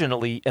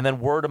originally, and then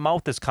word of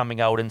mouth is coming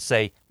out and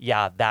say,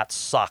 yeah, that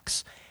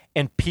sucks.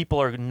 And people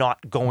are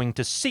not going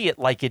to see it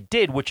like it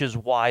did, which is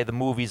why the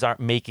movies aren't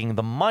making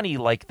the money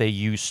like they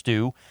used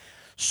to.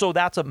 So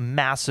that's a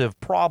massive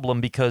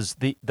problem, because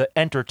the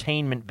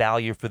entertainment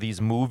value for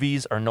these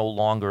movies are no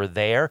longer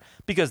there,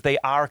 because they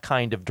are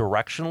kind of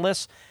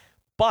directionless.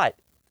 But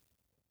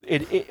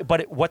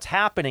what's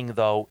happening,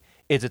 though,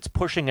 is it's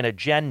pushing an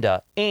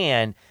agenda,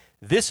 and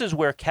this is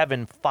where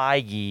Kevin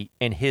Feige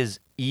and his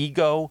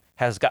ego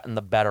has gotten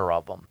the better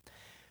of him,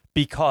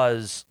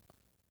 because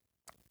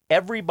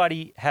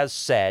everybody has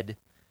said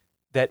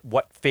that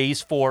what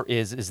Phase 4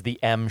 is the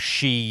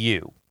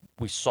MCU.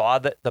 We saw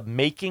the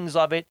makings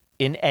of it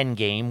in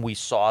Endgame. We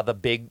saw the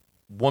big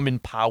woman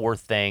power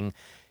thing.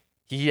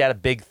 He had a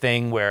big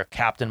thing where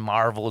Captain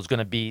Marvel is going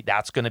to be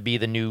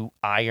the new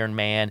Iron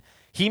Man.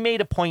 He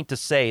made a point to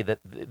say that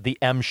the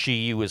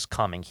MCU is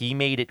coming. He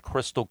made it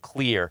crystal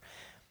clear.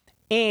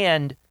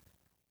 And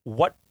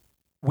what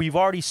we've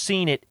already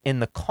seen it in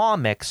the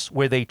comics,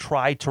 where they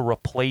tried to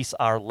replace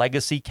our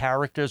legacy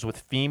characters with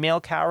female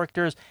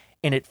characters,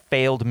 and it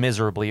failed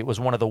miserably. It was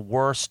one of the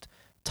worst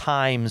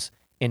times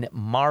in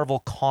Marvel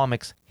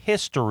Comics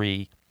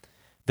history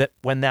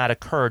when that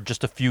occurred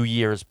just a few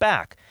years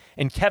back.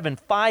 And Kevin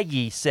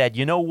Feige said,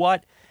 you know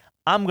what?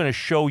 I'm going to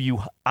show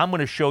you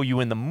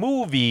in the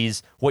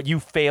movies what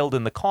you failed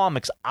in the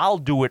comics. I'll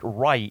do it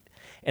right.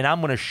 And I'm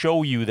going to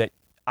show you that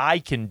I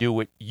can do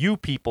it. You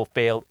people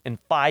failed. And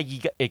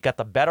Feige, it got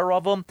the better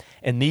of him.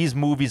 And these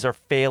movies are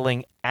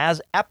failing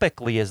as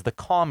epically as the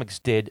comics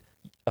did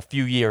a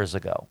few years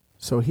ago.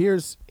 So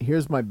here's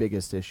my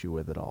biggest issue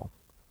with it all.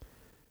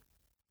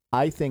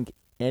 I think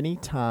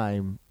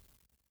anytime,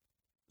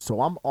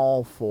 so I'm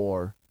all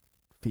for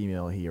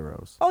female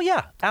heroes. Oh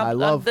yeah,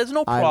 there's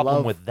no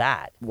problem with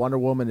that. Wonder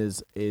Woman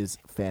is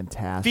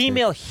fantastic.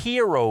 Female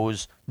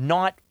heroes,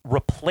 not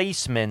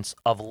replacements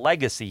of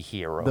legacy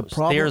heroes.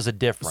 There's a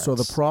difference. So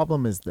the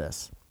problem is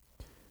this.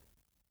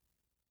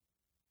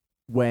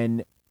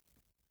 When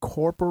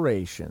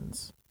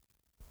corporations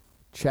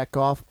check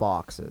off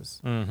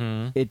boxes,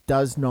 it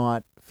does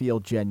not feel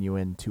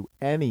genuine to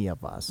any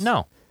of us.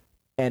 No.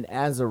 And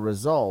as a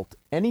result,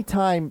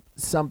 anytime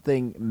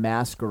something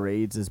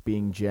masquerades as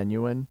being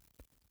genuine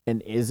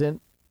and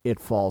isn't, it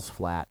falls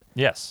flat.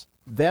 Yes.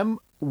 Them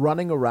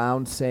running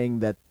around saying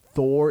that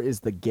Thor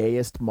is the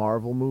gayest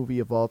Marvel movie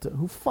of all time,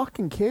 who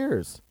fucking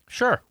cares?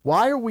 Sure.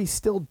 Why are we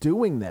still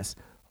doing this?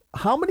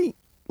 How many,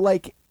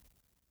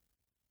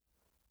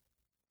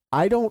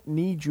 I don't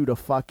need you to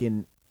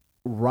fucking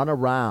run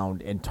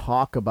around and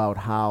talk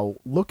about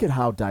look at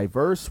how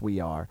diverse we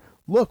are.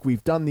 Look,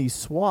 we've done these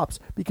swaps,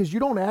 because you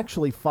don't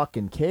actually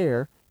fucking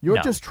care.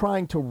 You're just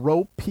trying to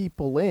rope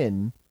people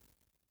in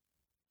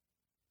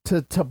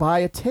to buy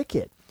a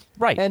ticket.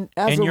 Right. And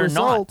as a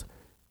result,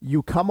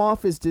 you come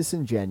off as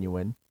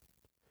disingenuous.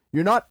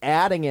 You're not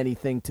adding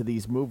anything to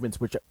these movements,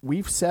 which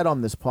we've said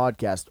on this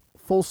podcast,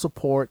 full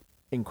support,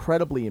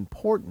 incredibly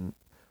important.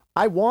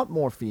 I want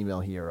more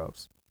female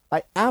heroes.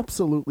 I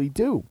absolutely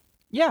do.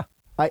 Yeah.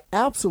 I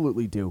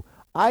absolutely do.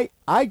 I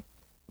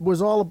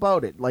was all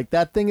about it. Like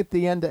that thing at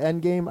the end of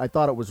Endgame, I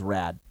thought it was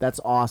rad. That's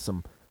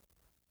awesome.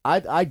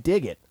 I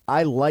dig it.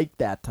 I like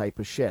that type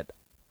of shit.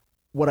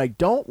 What I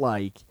don't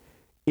like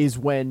is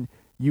when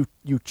you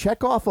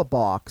check off a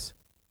box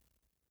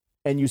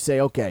and you say,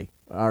 okay,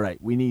 all right,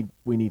 we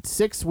need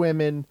 6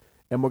 women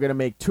and we're gonna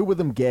make 2 of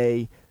them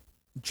gay,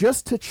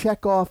 just to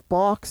check off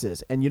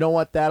boxes. And you know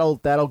what?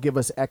 That'll give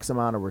us X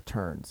amount of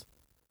returns.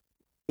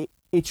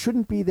 It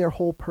shouldn't be their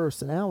whole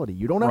personality.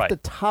 You don't have to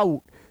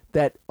tout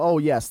that, oh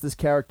yes, this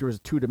character is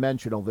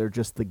 2-dimensional. They're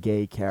just the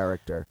gay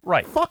character.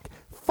 Right. Fuck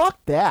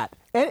that.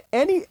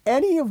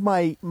 Any of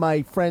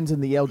my friends in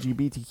the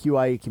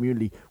LGBTQIA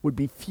community would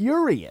be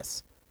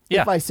furious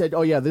if I said,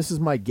 oh yeah, this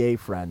is my gay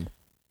friend.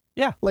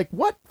 Yeah. Like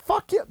what?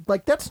 Fuck you.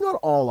 Like that's not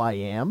all I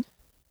am.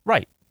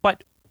 Right.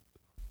 But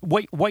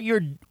what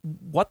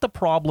the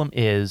problem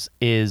is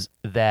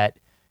that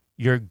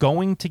you're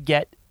going to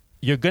get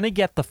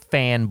the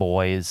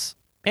fanboys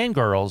and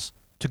girls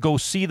to go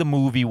see the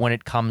movie when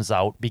it comes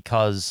out,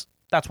 because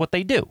that's what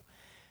they do.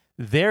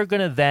 They're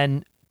going to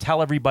then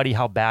tell everybody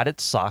how bad it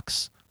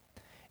sucks,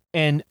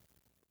 and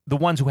the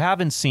ones who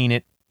haven't seen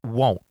it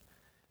won't.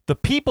 The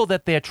people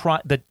that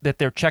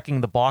they're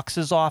checking the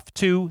boxes off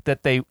to,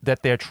 that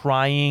they're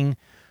trying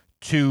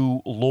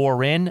to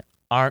lure in,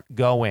 aren't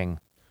going.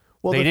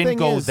 Well, they didn't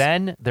go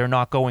then, they're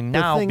not going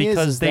now,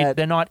 because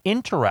they're not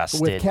interested.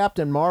 With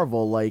Captain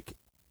Marvel, like,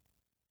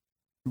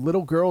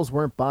 little girls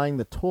weren't buying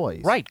the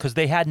toys. Right, because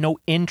they had no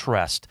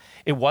interest.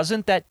 It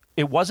wasn't that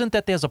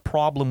there's a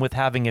problem with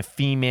having a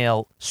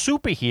female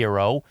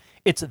superhero.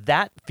 It's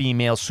that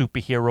female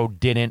superhero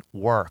didn't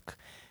work.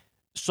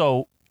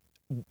 So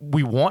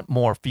we want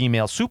more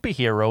female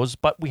superheroes,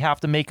 but we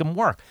have to make them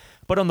work.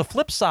 But on the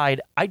flip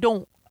side, I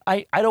don't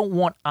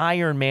want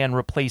Iron Man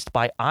replaced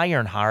by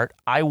Ironheart.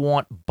 I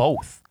want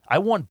both. I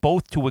want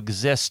both to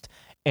exist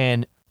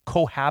and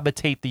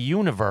cohabitate the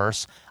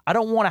universe. I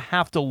don't want to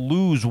have to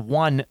lose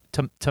one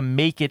to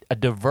make it a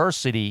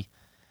diversity.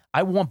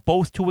 I want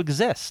both to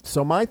exist.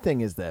 So my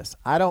thing is this.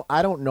 I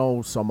don't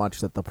know so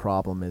much that the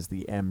problem is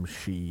the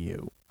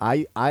MCU.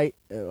 I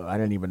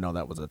didn't even know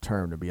that was a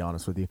term, to be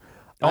honest with you.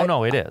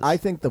 No, it is. I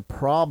think the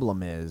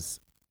problem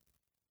is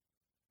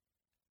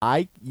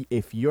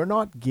if you're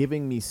not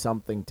giving me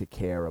something to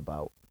care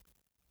about,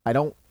 I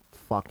don't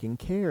fucking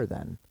care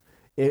then.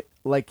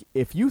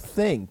 If you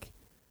think,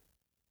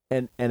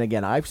 and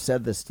again, I've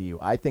said this to you,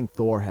 I think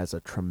Thor has a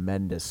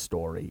tremendous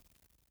story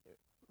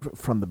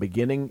from the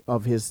beginning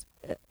of his,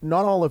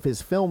 not all of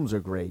his films are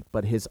great,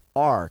 but his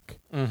arc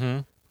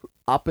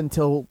up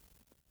until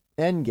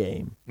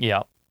Endgame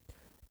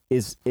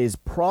is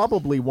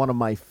probably one of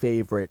my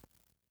favorite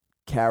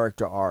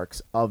character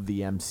arcs of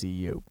the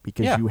MCU,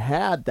 because you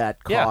had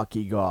that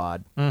cocky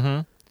god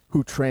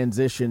who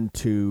transitioned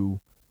to,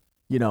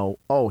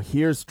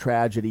 here's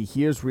tragedy,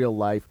 here's real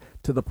life,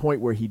 to the point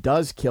where he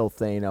does kill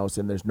Thanos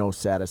and there's no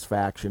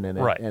satisfaction in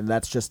it. Right. And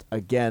that's just,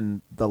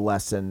 again, the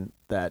lesson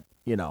that,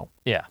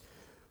 Yeah.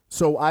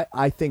 So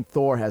I think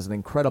Thor has an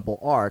incredible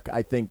arc.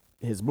 I think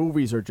his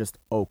movies are just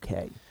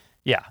okay.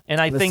 Yeah,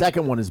 and I think the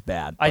second one is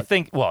bad. I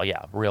think,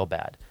 real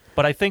bad.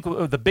 But I think one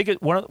of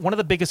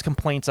the biggest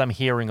complaints I'm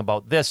hearing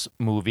about this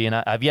movie, and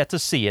I've yet to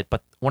see it,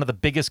 but one of the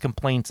biggest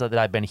complaints that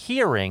I've been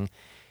hearing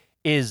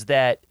is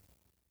that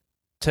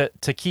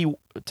Taika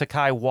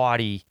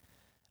Waititi,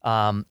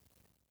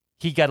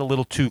 he got a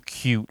little too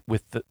cute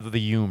with the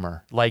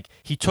humor. Like,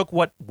 he took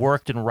what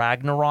worked in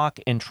Ragnarok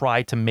and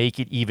tried to make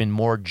it even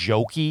more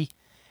jokey,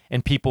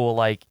 and people were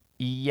like,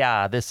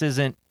 yeah, this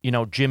isn't,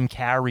 Jim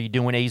Carrey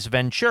doing Ace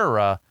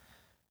Ventura.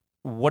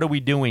 What are we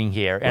doing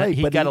here? And right,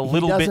 he got a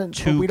little bit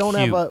too we don't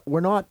cute.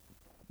 we're not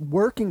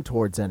working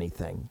towards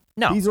anything.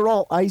 No. These are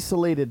all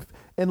isolated.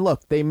 And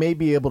look, they may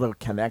be able to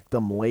connect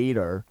them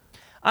later.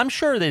 I'm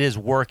sure that is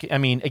working. I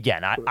mean,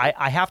 again,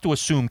 I have to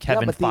assume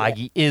Kevin but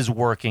Feige is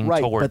working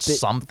Right, towards but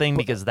something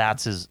because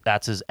that's his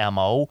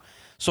MO.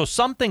 So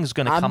something's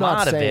going to come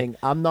out of it.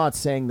 I'm not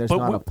saying there's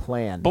not a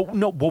plan. But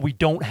no, what we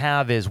don't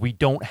have is when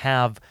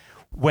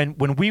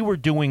we were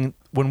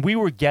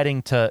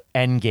getting to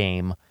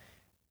Endgame,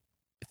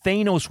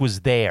 Thanos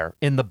was there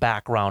in the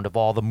background of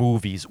all the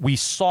movies. We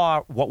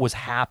saw what was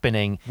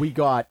happening. We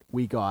got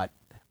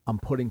I'm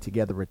putting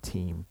together a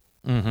team.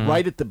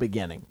 Right at the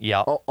beginning.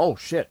 Yeah. Oh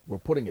shit, we're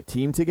putting a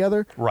team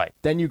together? Right.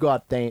 Then you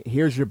got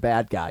here's your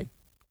bad guy.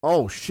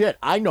 Oh shit,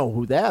 I know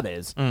who that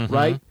is,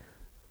 right?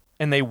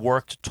 And they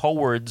worked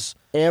towards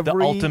the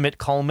ultimate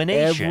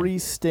culmination. Every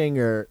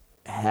stinger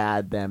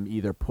had them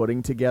either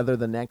putting together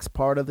the next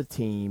part of the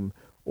team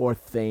or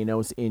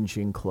Thanos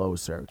inching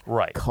closer.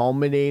 Right.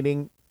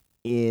 Culminating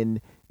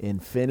in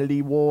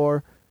Infinity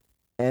War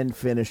and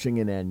finishing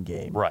in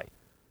Endgame. Right.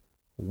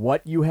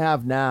 What you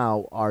have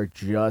now are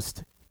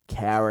just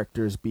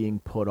characters being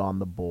put on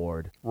the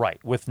board. Right.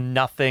 With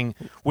nothing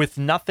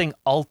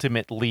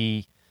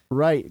ultimately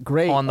right,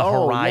 great. on the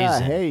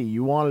horizon. Yeah, hey,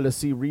 you wanted to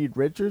see Reed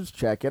Richards?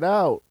 Check it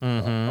out.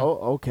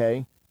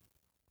 Okay.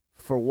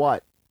 For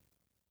what?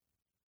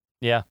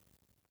 Yeah.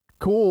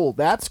 Cool.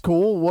 That's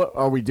cool. What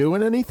are we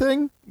doing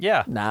anything?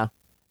 Yeah. Nah.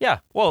 Yeah.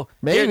 Well,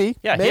 maybe.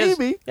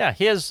 Maybe.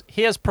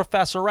 Here's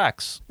Professor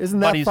X. Isn't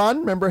that fun?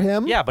 Remember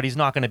him? Yeah, but he's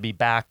not going to be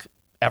back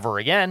ever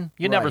again.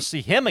 You never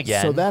see him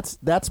again. So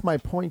that's my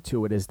point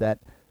to it, is that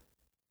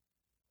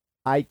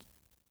the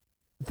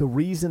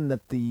reason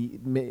that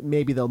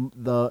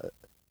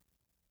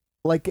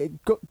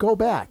go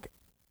back.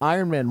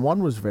 Iron Man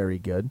 1 was very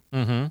good.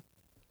 Mm-hmm.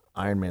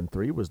 Iron Man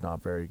 3 was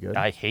not very good.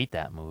 I hate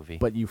that movie.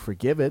 But you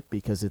forgive it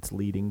because it's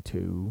leading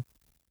to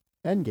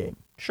Endgame.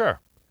 Sure.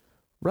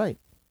 Right.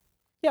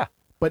 Yeah.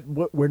 But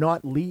we're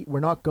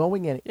not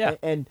going in. Yeah.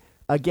 And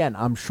again,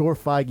 I'm sure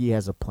Feige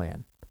has a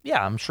plan.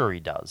 Yeah, I'm sure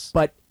he does.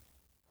 But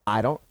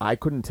I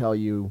couldn't tell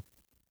you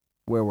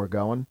where we're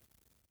going.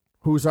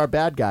 Who's our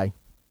bad guy?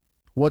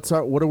 What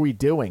are we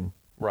doing?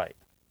 Right.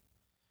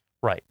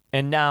 Right.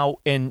 And now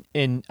in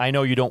I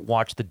know you don't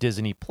watch the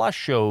Disney Plus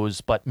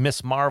shows, but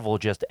Miss Marvel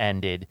just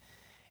ended,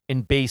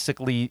 and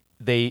basically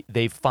they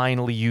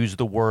finally used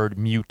the word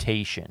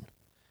mutation.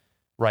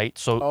 Right?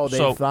 So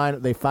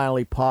they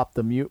finally popped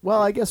the mute.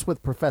 Well, I guess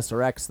with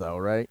Professor X though,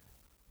 right?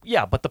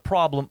 Yeah, but the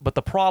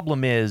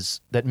problem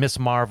is that Miss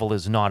Marvel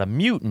is not a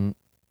mutant.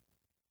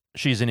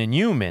 She's an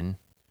Inhuman.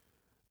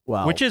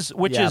 Well, which is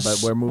but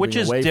we're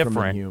moving away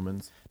different. From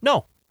Inhumans.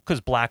 No,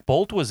 because Black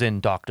Bolt was in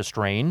Doctor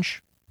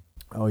Strange.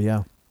 Oh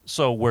yeah.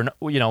 So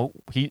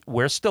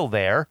we're still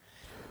there.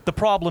 The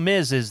problem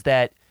is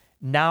that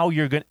now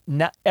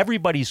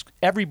everybody's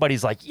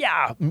like,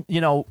 yeah,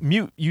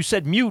 you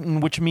said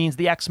mutant, which means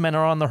the X-Men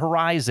are on the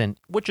horizon,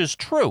 which is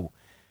true.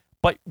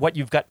 But what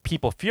you've got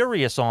people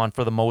furious on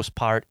for the most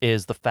part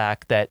is the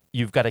fact that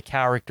you've got a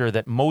character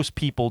that most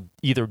people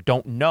either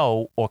don't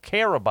know or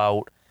care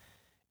about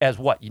as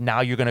what?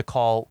 Now you're going to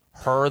call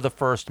her the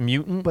first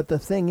mutant? But the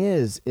thing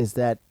is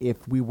that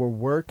if we were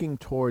working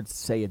towards,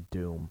 say, a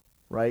Doom,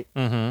 right?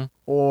 Mm-hmm.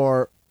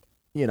 Or,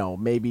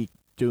 maybe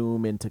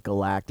Doom into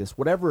Galactus,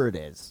 whatever it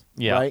is,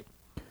 right?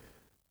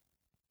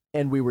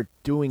 And we were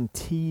doing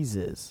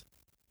teases.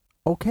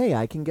 Okay,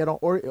 I can get on,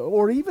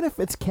 or even if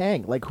it's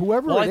Kang, like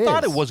whoever it is. Well, I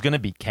thought it was going to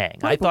be Kang.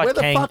 Right, I thought where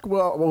Kang. The fuck?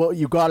 Well,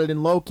 you got it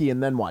in Loki,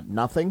 and then what?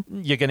 Nothing.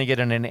 You're going to get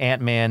in an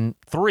Ant-Man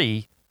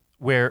 3,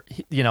 where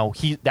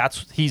he's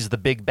the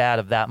big bad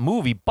of that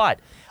movie. But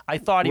I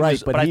thought he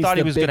was. But I thought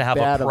he was going to have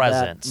a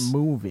presence.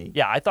 Movie.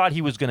 Yeah, I thought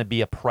he was going to be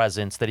a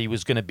presence. That he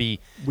was going to be.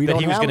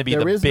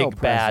 The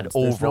big bad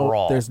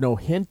overall. There's no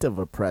hint of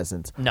a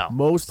presence. No.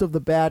 Most of the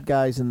bad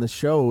guys in the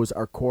shows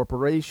are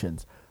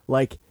corporations.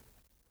 Like,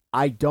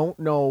 I don't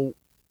know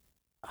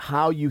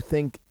how you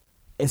think,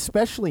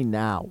 especially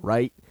now,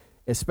 right?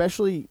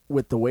 Especially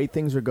with the way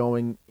things are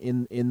going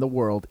in the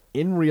world,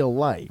 in real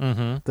life,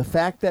 the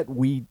fact that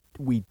we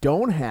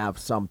don't have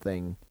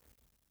something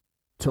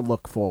to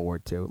look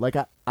forward to. Like,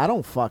 I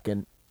don't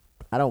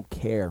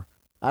care.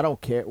 I don't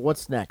care.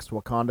 What's next?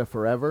 Wakanda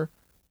Forever?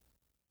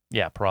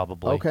 Yeah,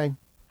 probably. Okay.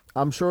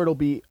 I'm sure it'll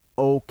be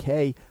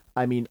okay.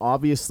 I mean,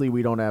 obviously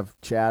we don't have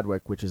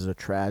Chadwick, which is a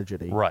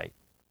tragedy. Right.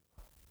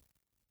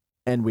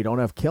 And we don't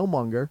have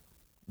Killmonger.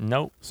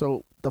 Nope.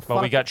 So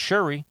But we got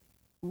Shuri.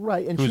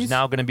 Right, and who's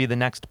now going to be the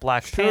next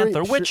Black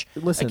Panther, which,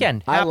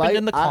 again, happened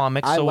in the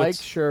comics. I so like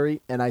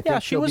Shuri, and I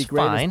think she'll be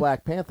great as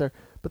Black Panther,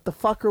 but the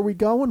fuck are we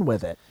going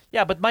with it?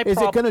 Yeah, but Is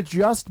it going to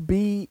just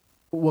be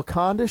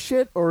Wakanda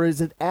shit, or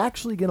is it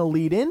actually going to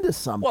lead into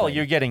something? Well,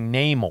 you're getting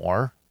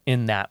Namor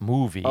in that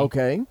movie.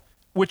 Okay.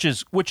 Which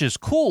is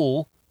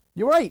cool.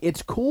 You're right,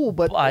 it's cool,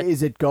 but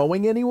is it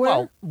going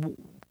anywhere? Well,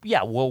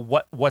 yeah, well,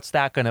 what's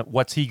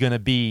he going to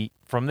be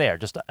from there?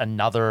 Just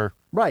another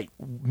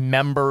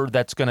member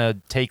that's going to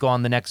take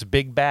on the next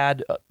big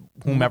bad,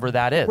 whomever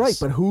that is. Right,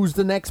 but who's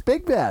the next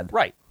big bad?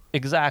 Right,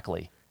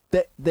 exactly.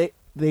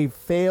 They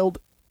failed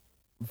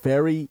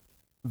very,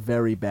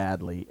 very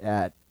badly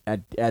at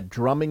at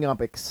drumming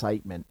up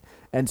excitement.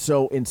 And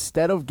so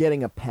instead of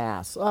getting a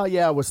pass, oh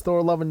yeah, was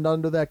Thor: Love and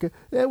Thunder that good?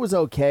 It was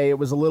okay. It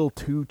was a little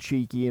too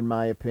cheeky in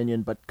my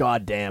opinion, but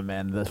goddamn,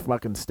 man, this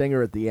fucking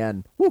stinger at the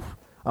end. Whew,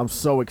 I'm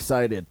so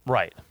excited.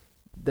 Right.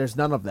 There's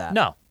none of that.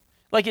 No.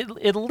 Like,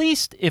 at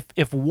least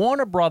if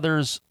Warner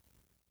Brothers,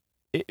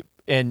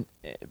 and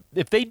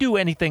if they do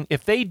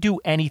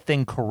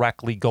anything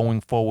correctly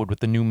going forward with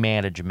the new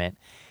management,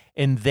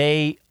 and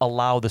they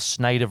allow the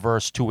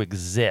Snyderverse to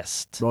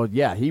exist. Well,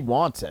 yeah, he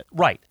wants it.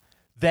 Right.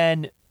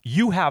 Then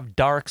you have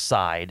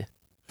Darkseid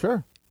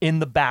Sure. in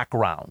the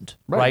background.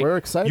 Right, Right. we're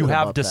excited You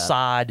have about that.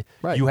 Desaad.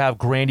 Right. You have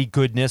Granny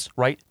Goodness.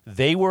 Right.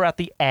 They were at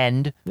the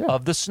end Yeah.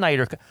 of the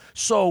Snyder.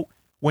 So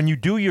when you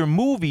do your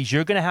movies,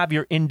 you're going to have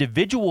your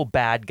individual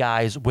bad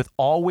guys with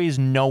always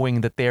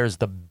knowing that there's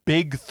the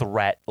big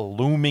threat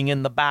looming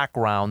in the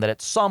background that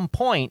at some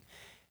point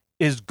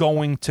is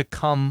going to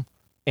come,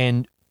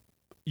 and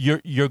you're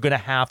going to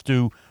have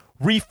to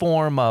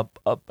reform a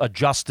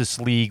Justice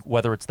League,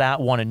 whether it's that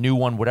one, a new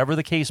one, whatever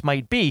the case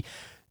might be.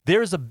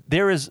 There is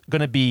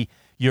going to be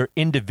your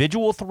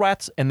individual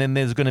threats, and then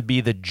there's going to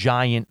be the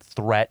giant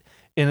threat.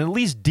 And at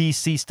least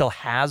DC still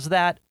has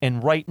that.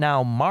 And right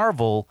now,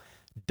 Marvel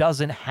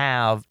doesn't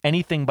have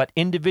anything but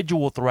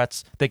individual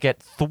threats that get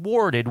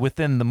thwarted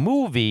within the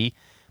movie.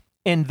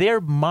 And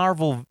their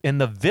Marvel and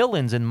the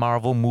villains in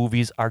Marvel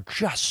movies are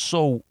just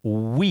so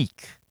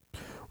weak.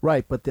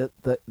 Right, but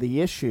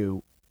the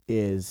issue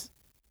is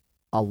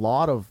a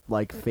lot of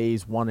like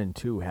phase 1 and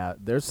 2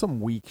 there's some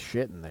weak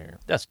shit in there.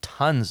 There's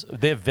tons.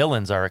 Their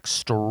villains are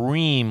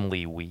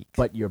extremely weak.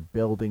 But you're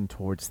building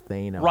towards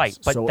Thanos. Right,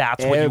 but so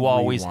that's what you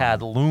always everyone-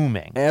 had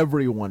looming.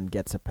 Everyone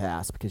gets a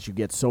pass because you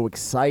get so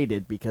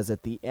excited because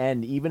at the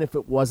end, even if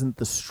it wasn't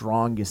the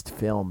strongest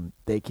film,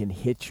 they can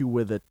hit you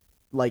with it.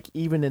 Like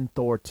even in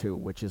Thor 2,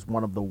 which is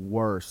one of the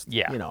worst,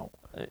 Yeah.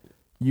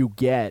 You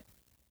get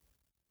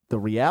the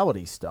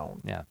Reality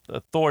Stone. Yeah,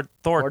 the Thor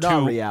Or 2.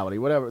 not reality,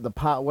 whatever,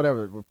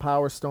 whatever,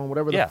 Power Stone,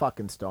 whatever Yeah. the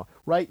fucking stone.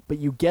 Right? But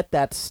you get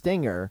that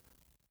stinger,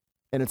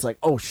 and it's like,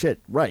 oh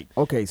shit, right.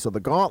 Okay, so the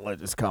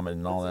gauntlet is coming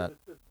and all that.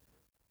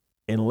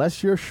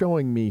 Unless you're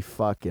showing me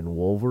fucking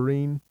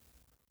Wolverine,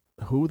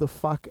 who the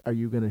fuck are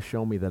you going to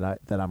show me that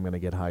I'm going to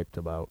get hyped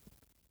about?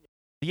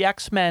 The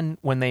X-Men,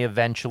 when they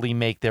eventually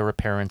make their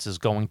appearance, is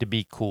going to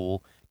be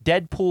cool.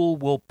 Deadpool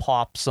will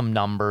pop some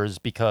numbers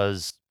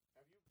because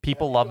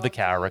people love the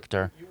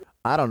character.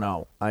 I don't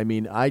know. I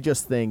mean, I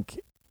just think,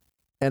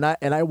 and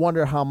I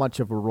wonder how much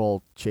of a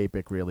role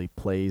Chapek really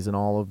plays in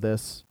all of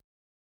this.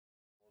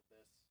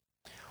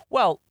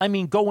 Well, I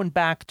mean,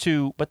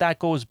 but that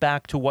goes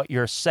back to what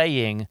you're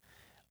saying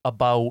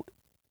about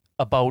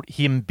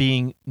him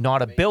being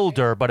not a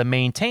builder but a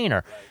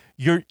maintainer.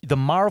 The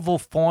Marvel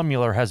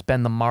formula has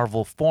been the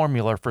Marvel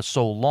formula for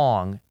so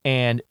long,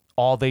 and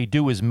all they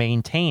do is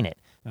maintain it.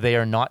 They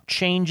are not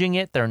changing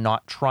it. They're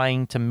not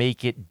trying to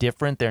make it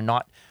different. They're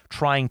not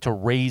trying to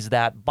raise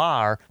that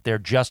bar. They're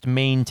just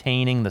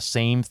maintaining the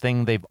same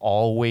thing they've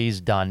always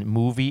done,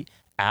 movie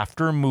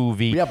after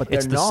movie. Yeah, but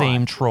it's they're the not.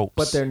 same tropes.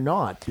 But they're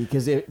not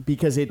because it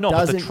No, but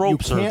doesn't. the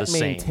tropes you are can't the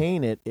same.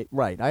 maintain it.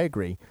 Right, I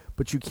agree.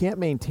 But you can't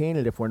maintain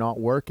it if we're not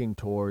working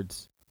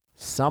towards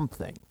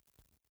something.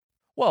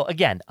 Well,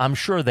 again, I'm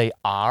sure they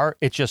are.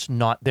 It's just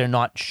they're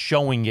not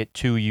showing it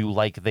to you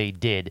like they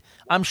did.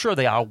 I'm sure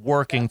they are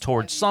working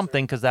towards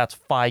something because that's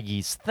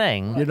Feige's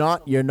thing.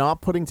 You're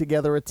not putting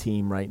together a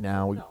team right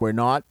now. We're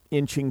not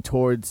inching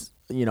towards,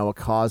 a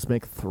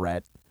cosmic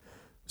threat.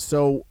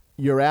 So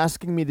you're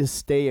asking me to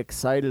stay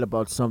excited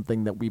about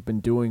something that we've been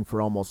doing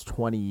for almost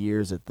 20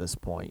 years at this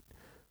point.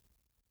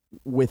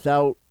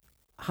 Without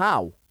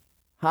how?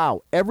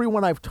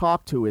 Everyone I've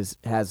talked to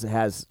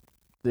has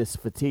this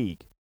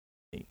fatigue.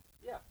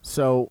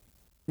 So,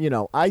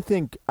 I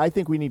think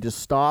we need to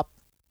stop,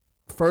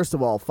 first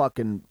of all,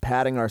 fucking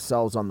patting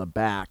ourselves on the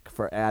back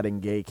for adding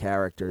gay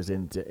characters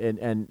into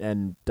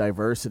and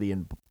diversity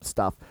and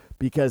stuff,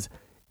 because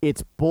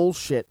it's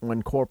bullshit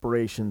when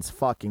corporations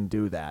fucking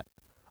do that.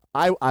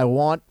 I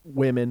want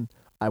women,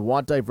 I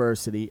want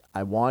diversity,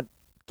 I want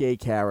gay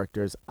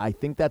characters. I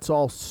think that's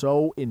all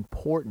so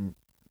important.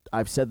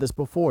 I've said this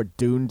before.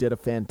 Dune did a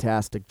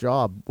fantastic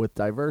job with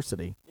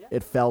diversity. Yeah.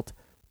 It felt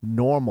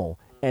normal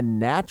and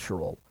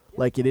natural,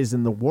 like it is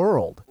in the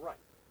world. Right.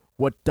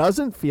 What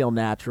doesn't feel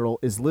natural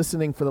is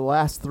listening for the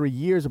last 3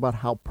 years about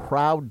how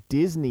proud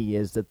Disney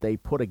is that they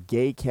put a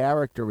gay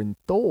character in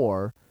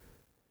Thor,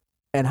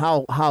 and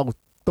how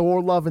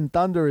Thor: Love and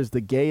Thunder is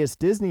the gayest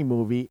Disney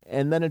movie,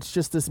 and then it's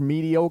just this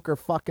mediocre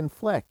fucking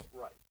flick.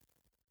 Right.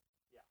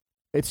 Yeah.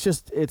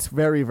 It's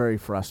very, very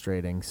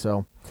frustrating.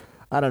 So,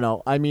 I don't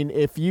know. I mean,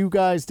 if you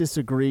guys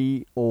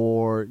disagree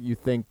or you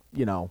think,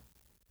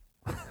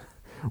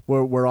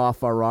 we're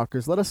off our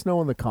rockers, let us know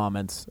in the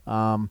comments.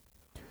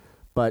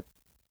 But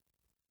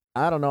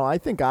I don't know. I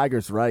think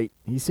Iger's right.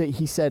 He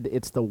said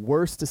it's the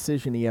worst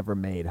decision he ever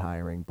made,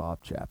 hiring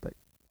Bob Chapek.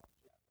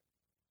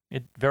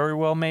 It very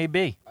well may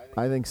be.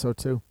 I think so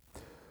too.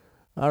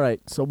 All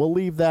right, so we'll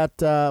leave that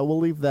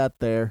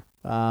there.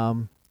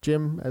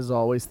 Jim, as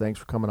always, thanks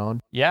for coming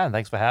on. Yeah,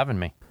 thanks for having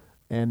me.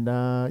 and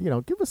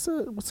give us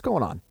what's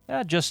going on.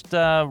 Yeah, just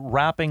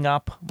wrapping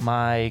up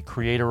my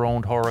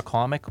creator-owned horror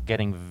comic,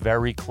 getting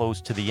very close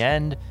to the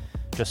end,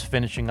 just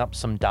finishing up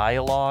some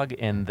dialogue,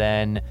 and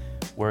then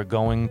we're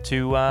going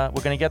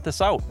to get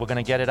this out. We're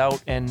going to get it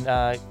out and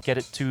get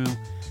it to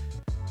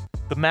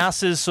the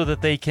masses so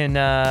that they can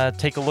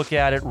take a look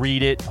at it,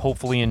 read it,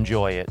 hopefully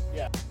enjoy it.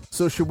 Yeah.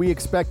 So should we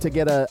expect to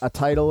get a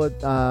title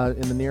in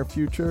the near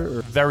future?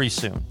 Or? Very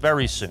soon.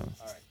 Very soon.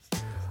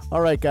 All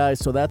right, guys,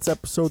 so that's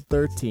episode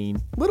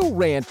 13. Little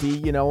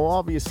ranty,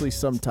 obviously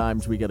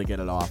sometimes we got to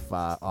get it off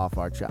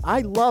our chest.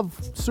 I love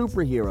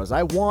superheroes.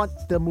 I want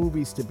the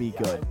movies to be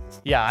good.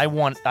 Yeah, I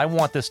want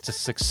this to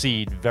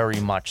succeed very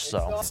much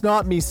so. It's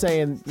not me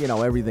saying,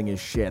 everything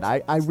is shit.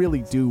 I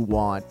really do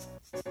want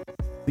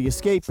the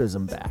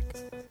escapism back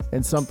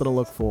and something to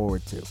look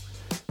forward to.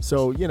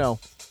 So,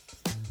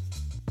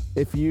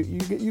 if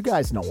you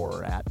guys know where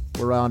we're at.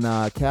 We're on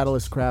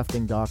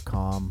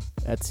catalystcrafting.com,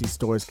 Etsy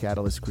stores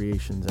Catalyst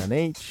Creations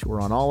NH. We're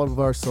on all of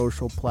our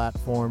social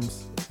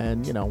platforms,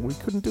 and we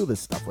couldn't do this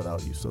stuff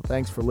without you. So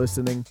thanks for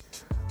listening.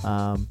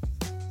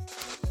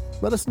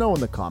 Let us know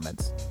in the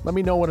comments. Let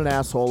me know what an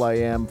asshole I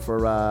am for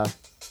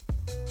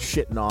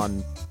shitting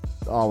on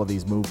all of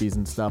these movies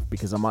and stuff,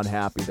 because I'm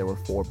unhappy there were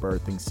 4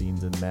 birthing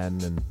scenes in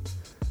Men and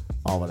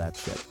all of that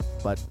shit.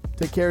 But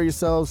take care of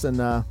yourselves,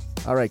 and all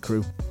right,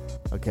 crew.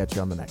 I'll catch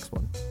you on the next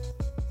one.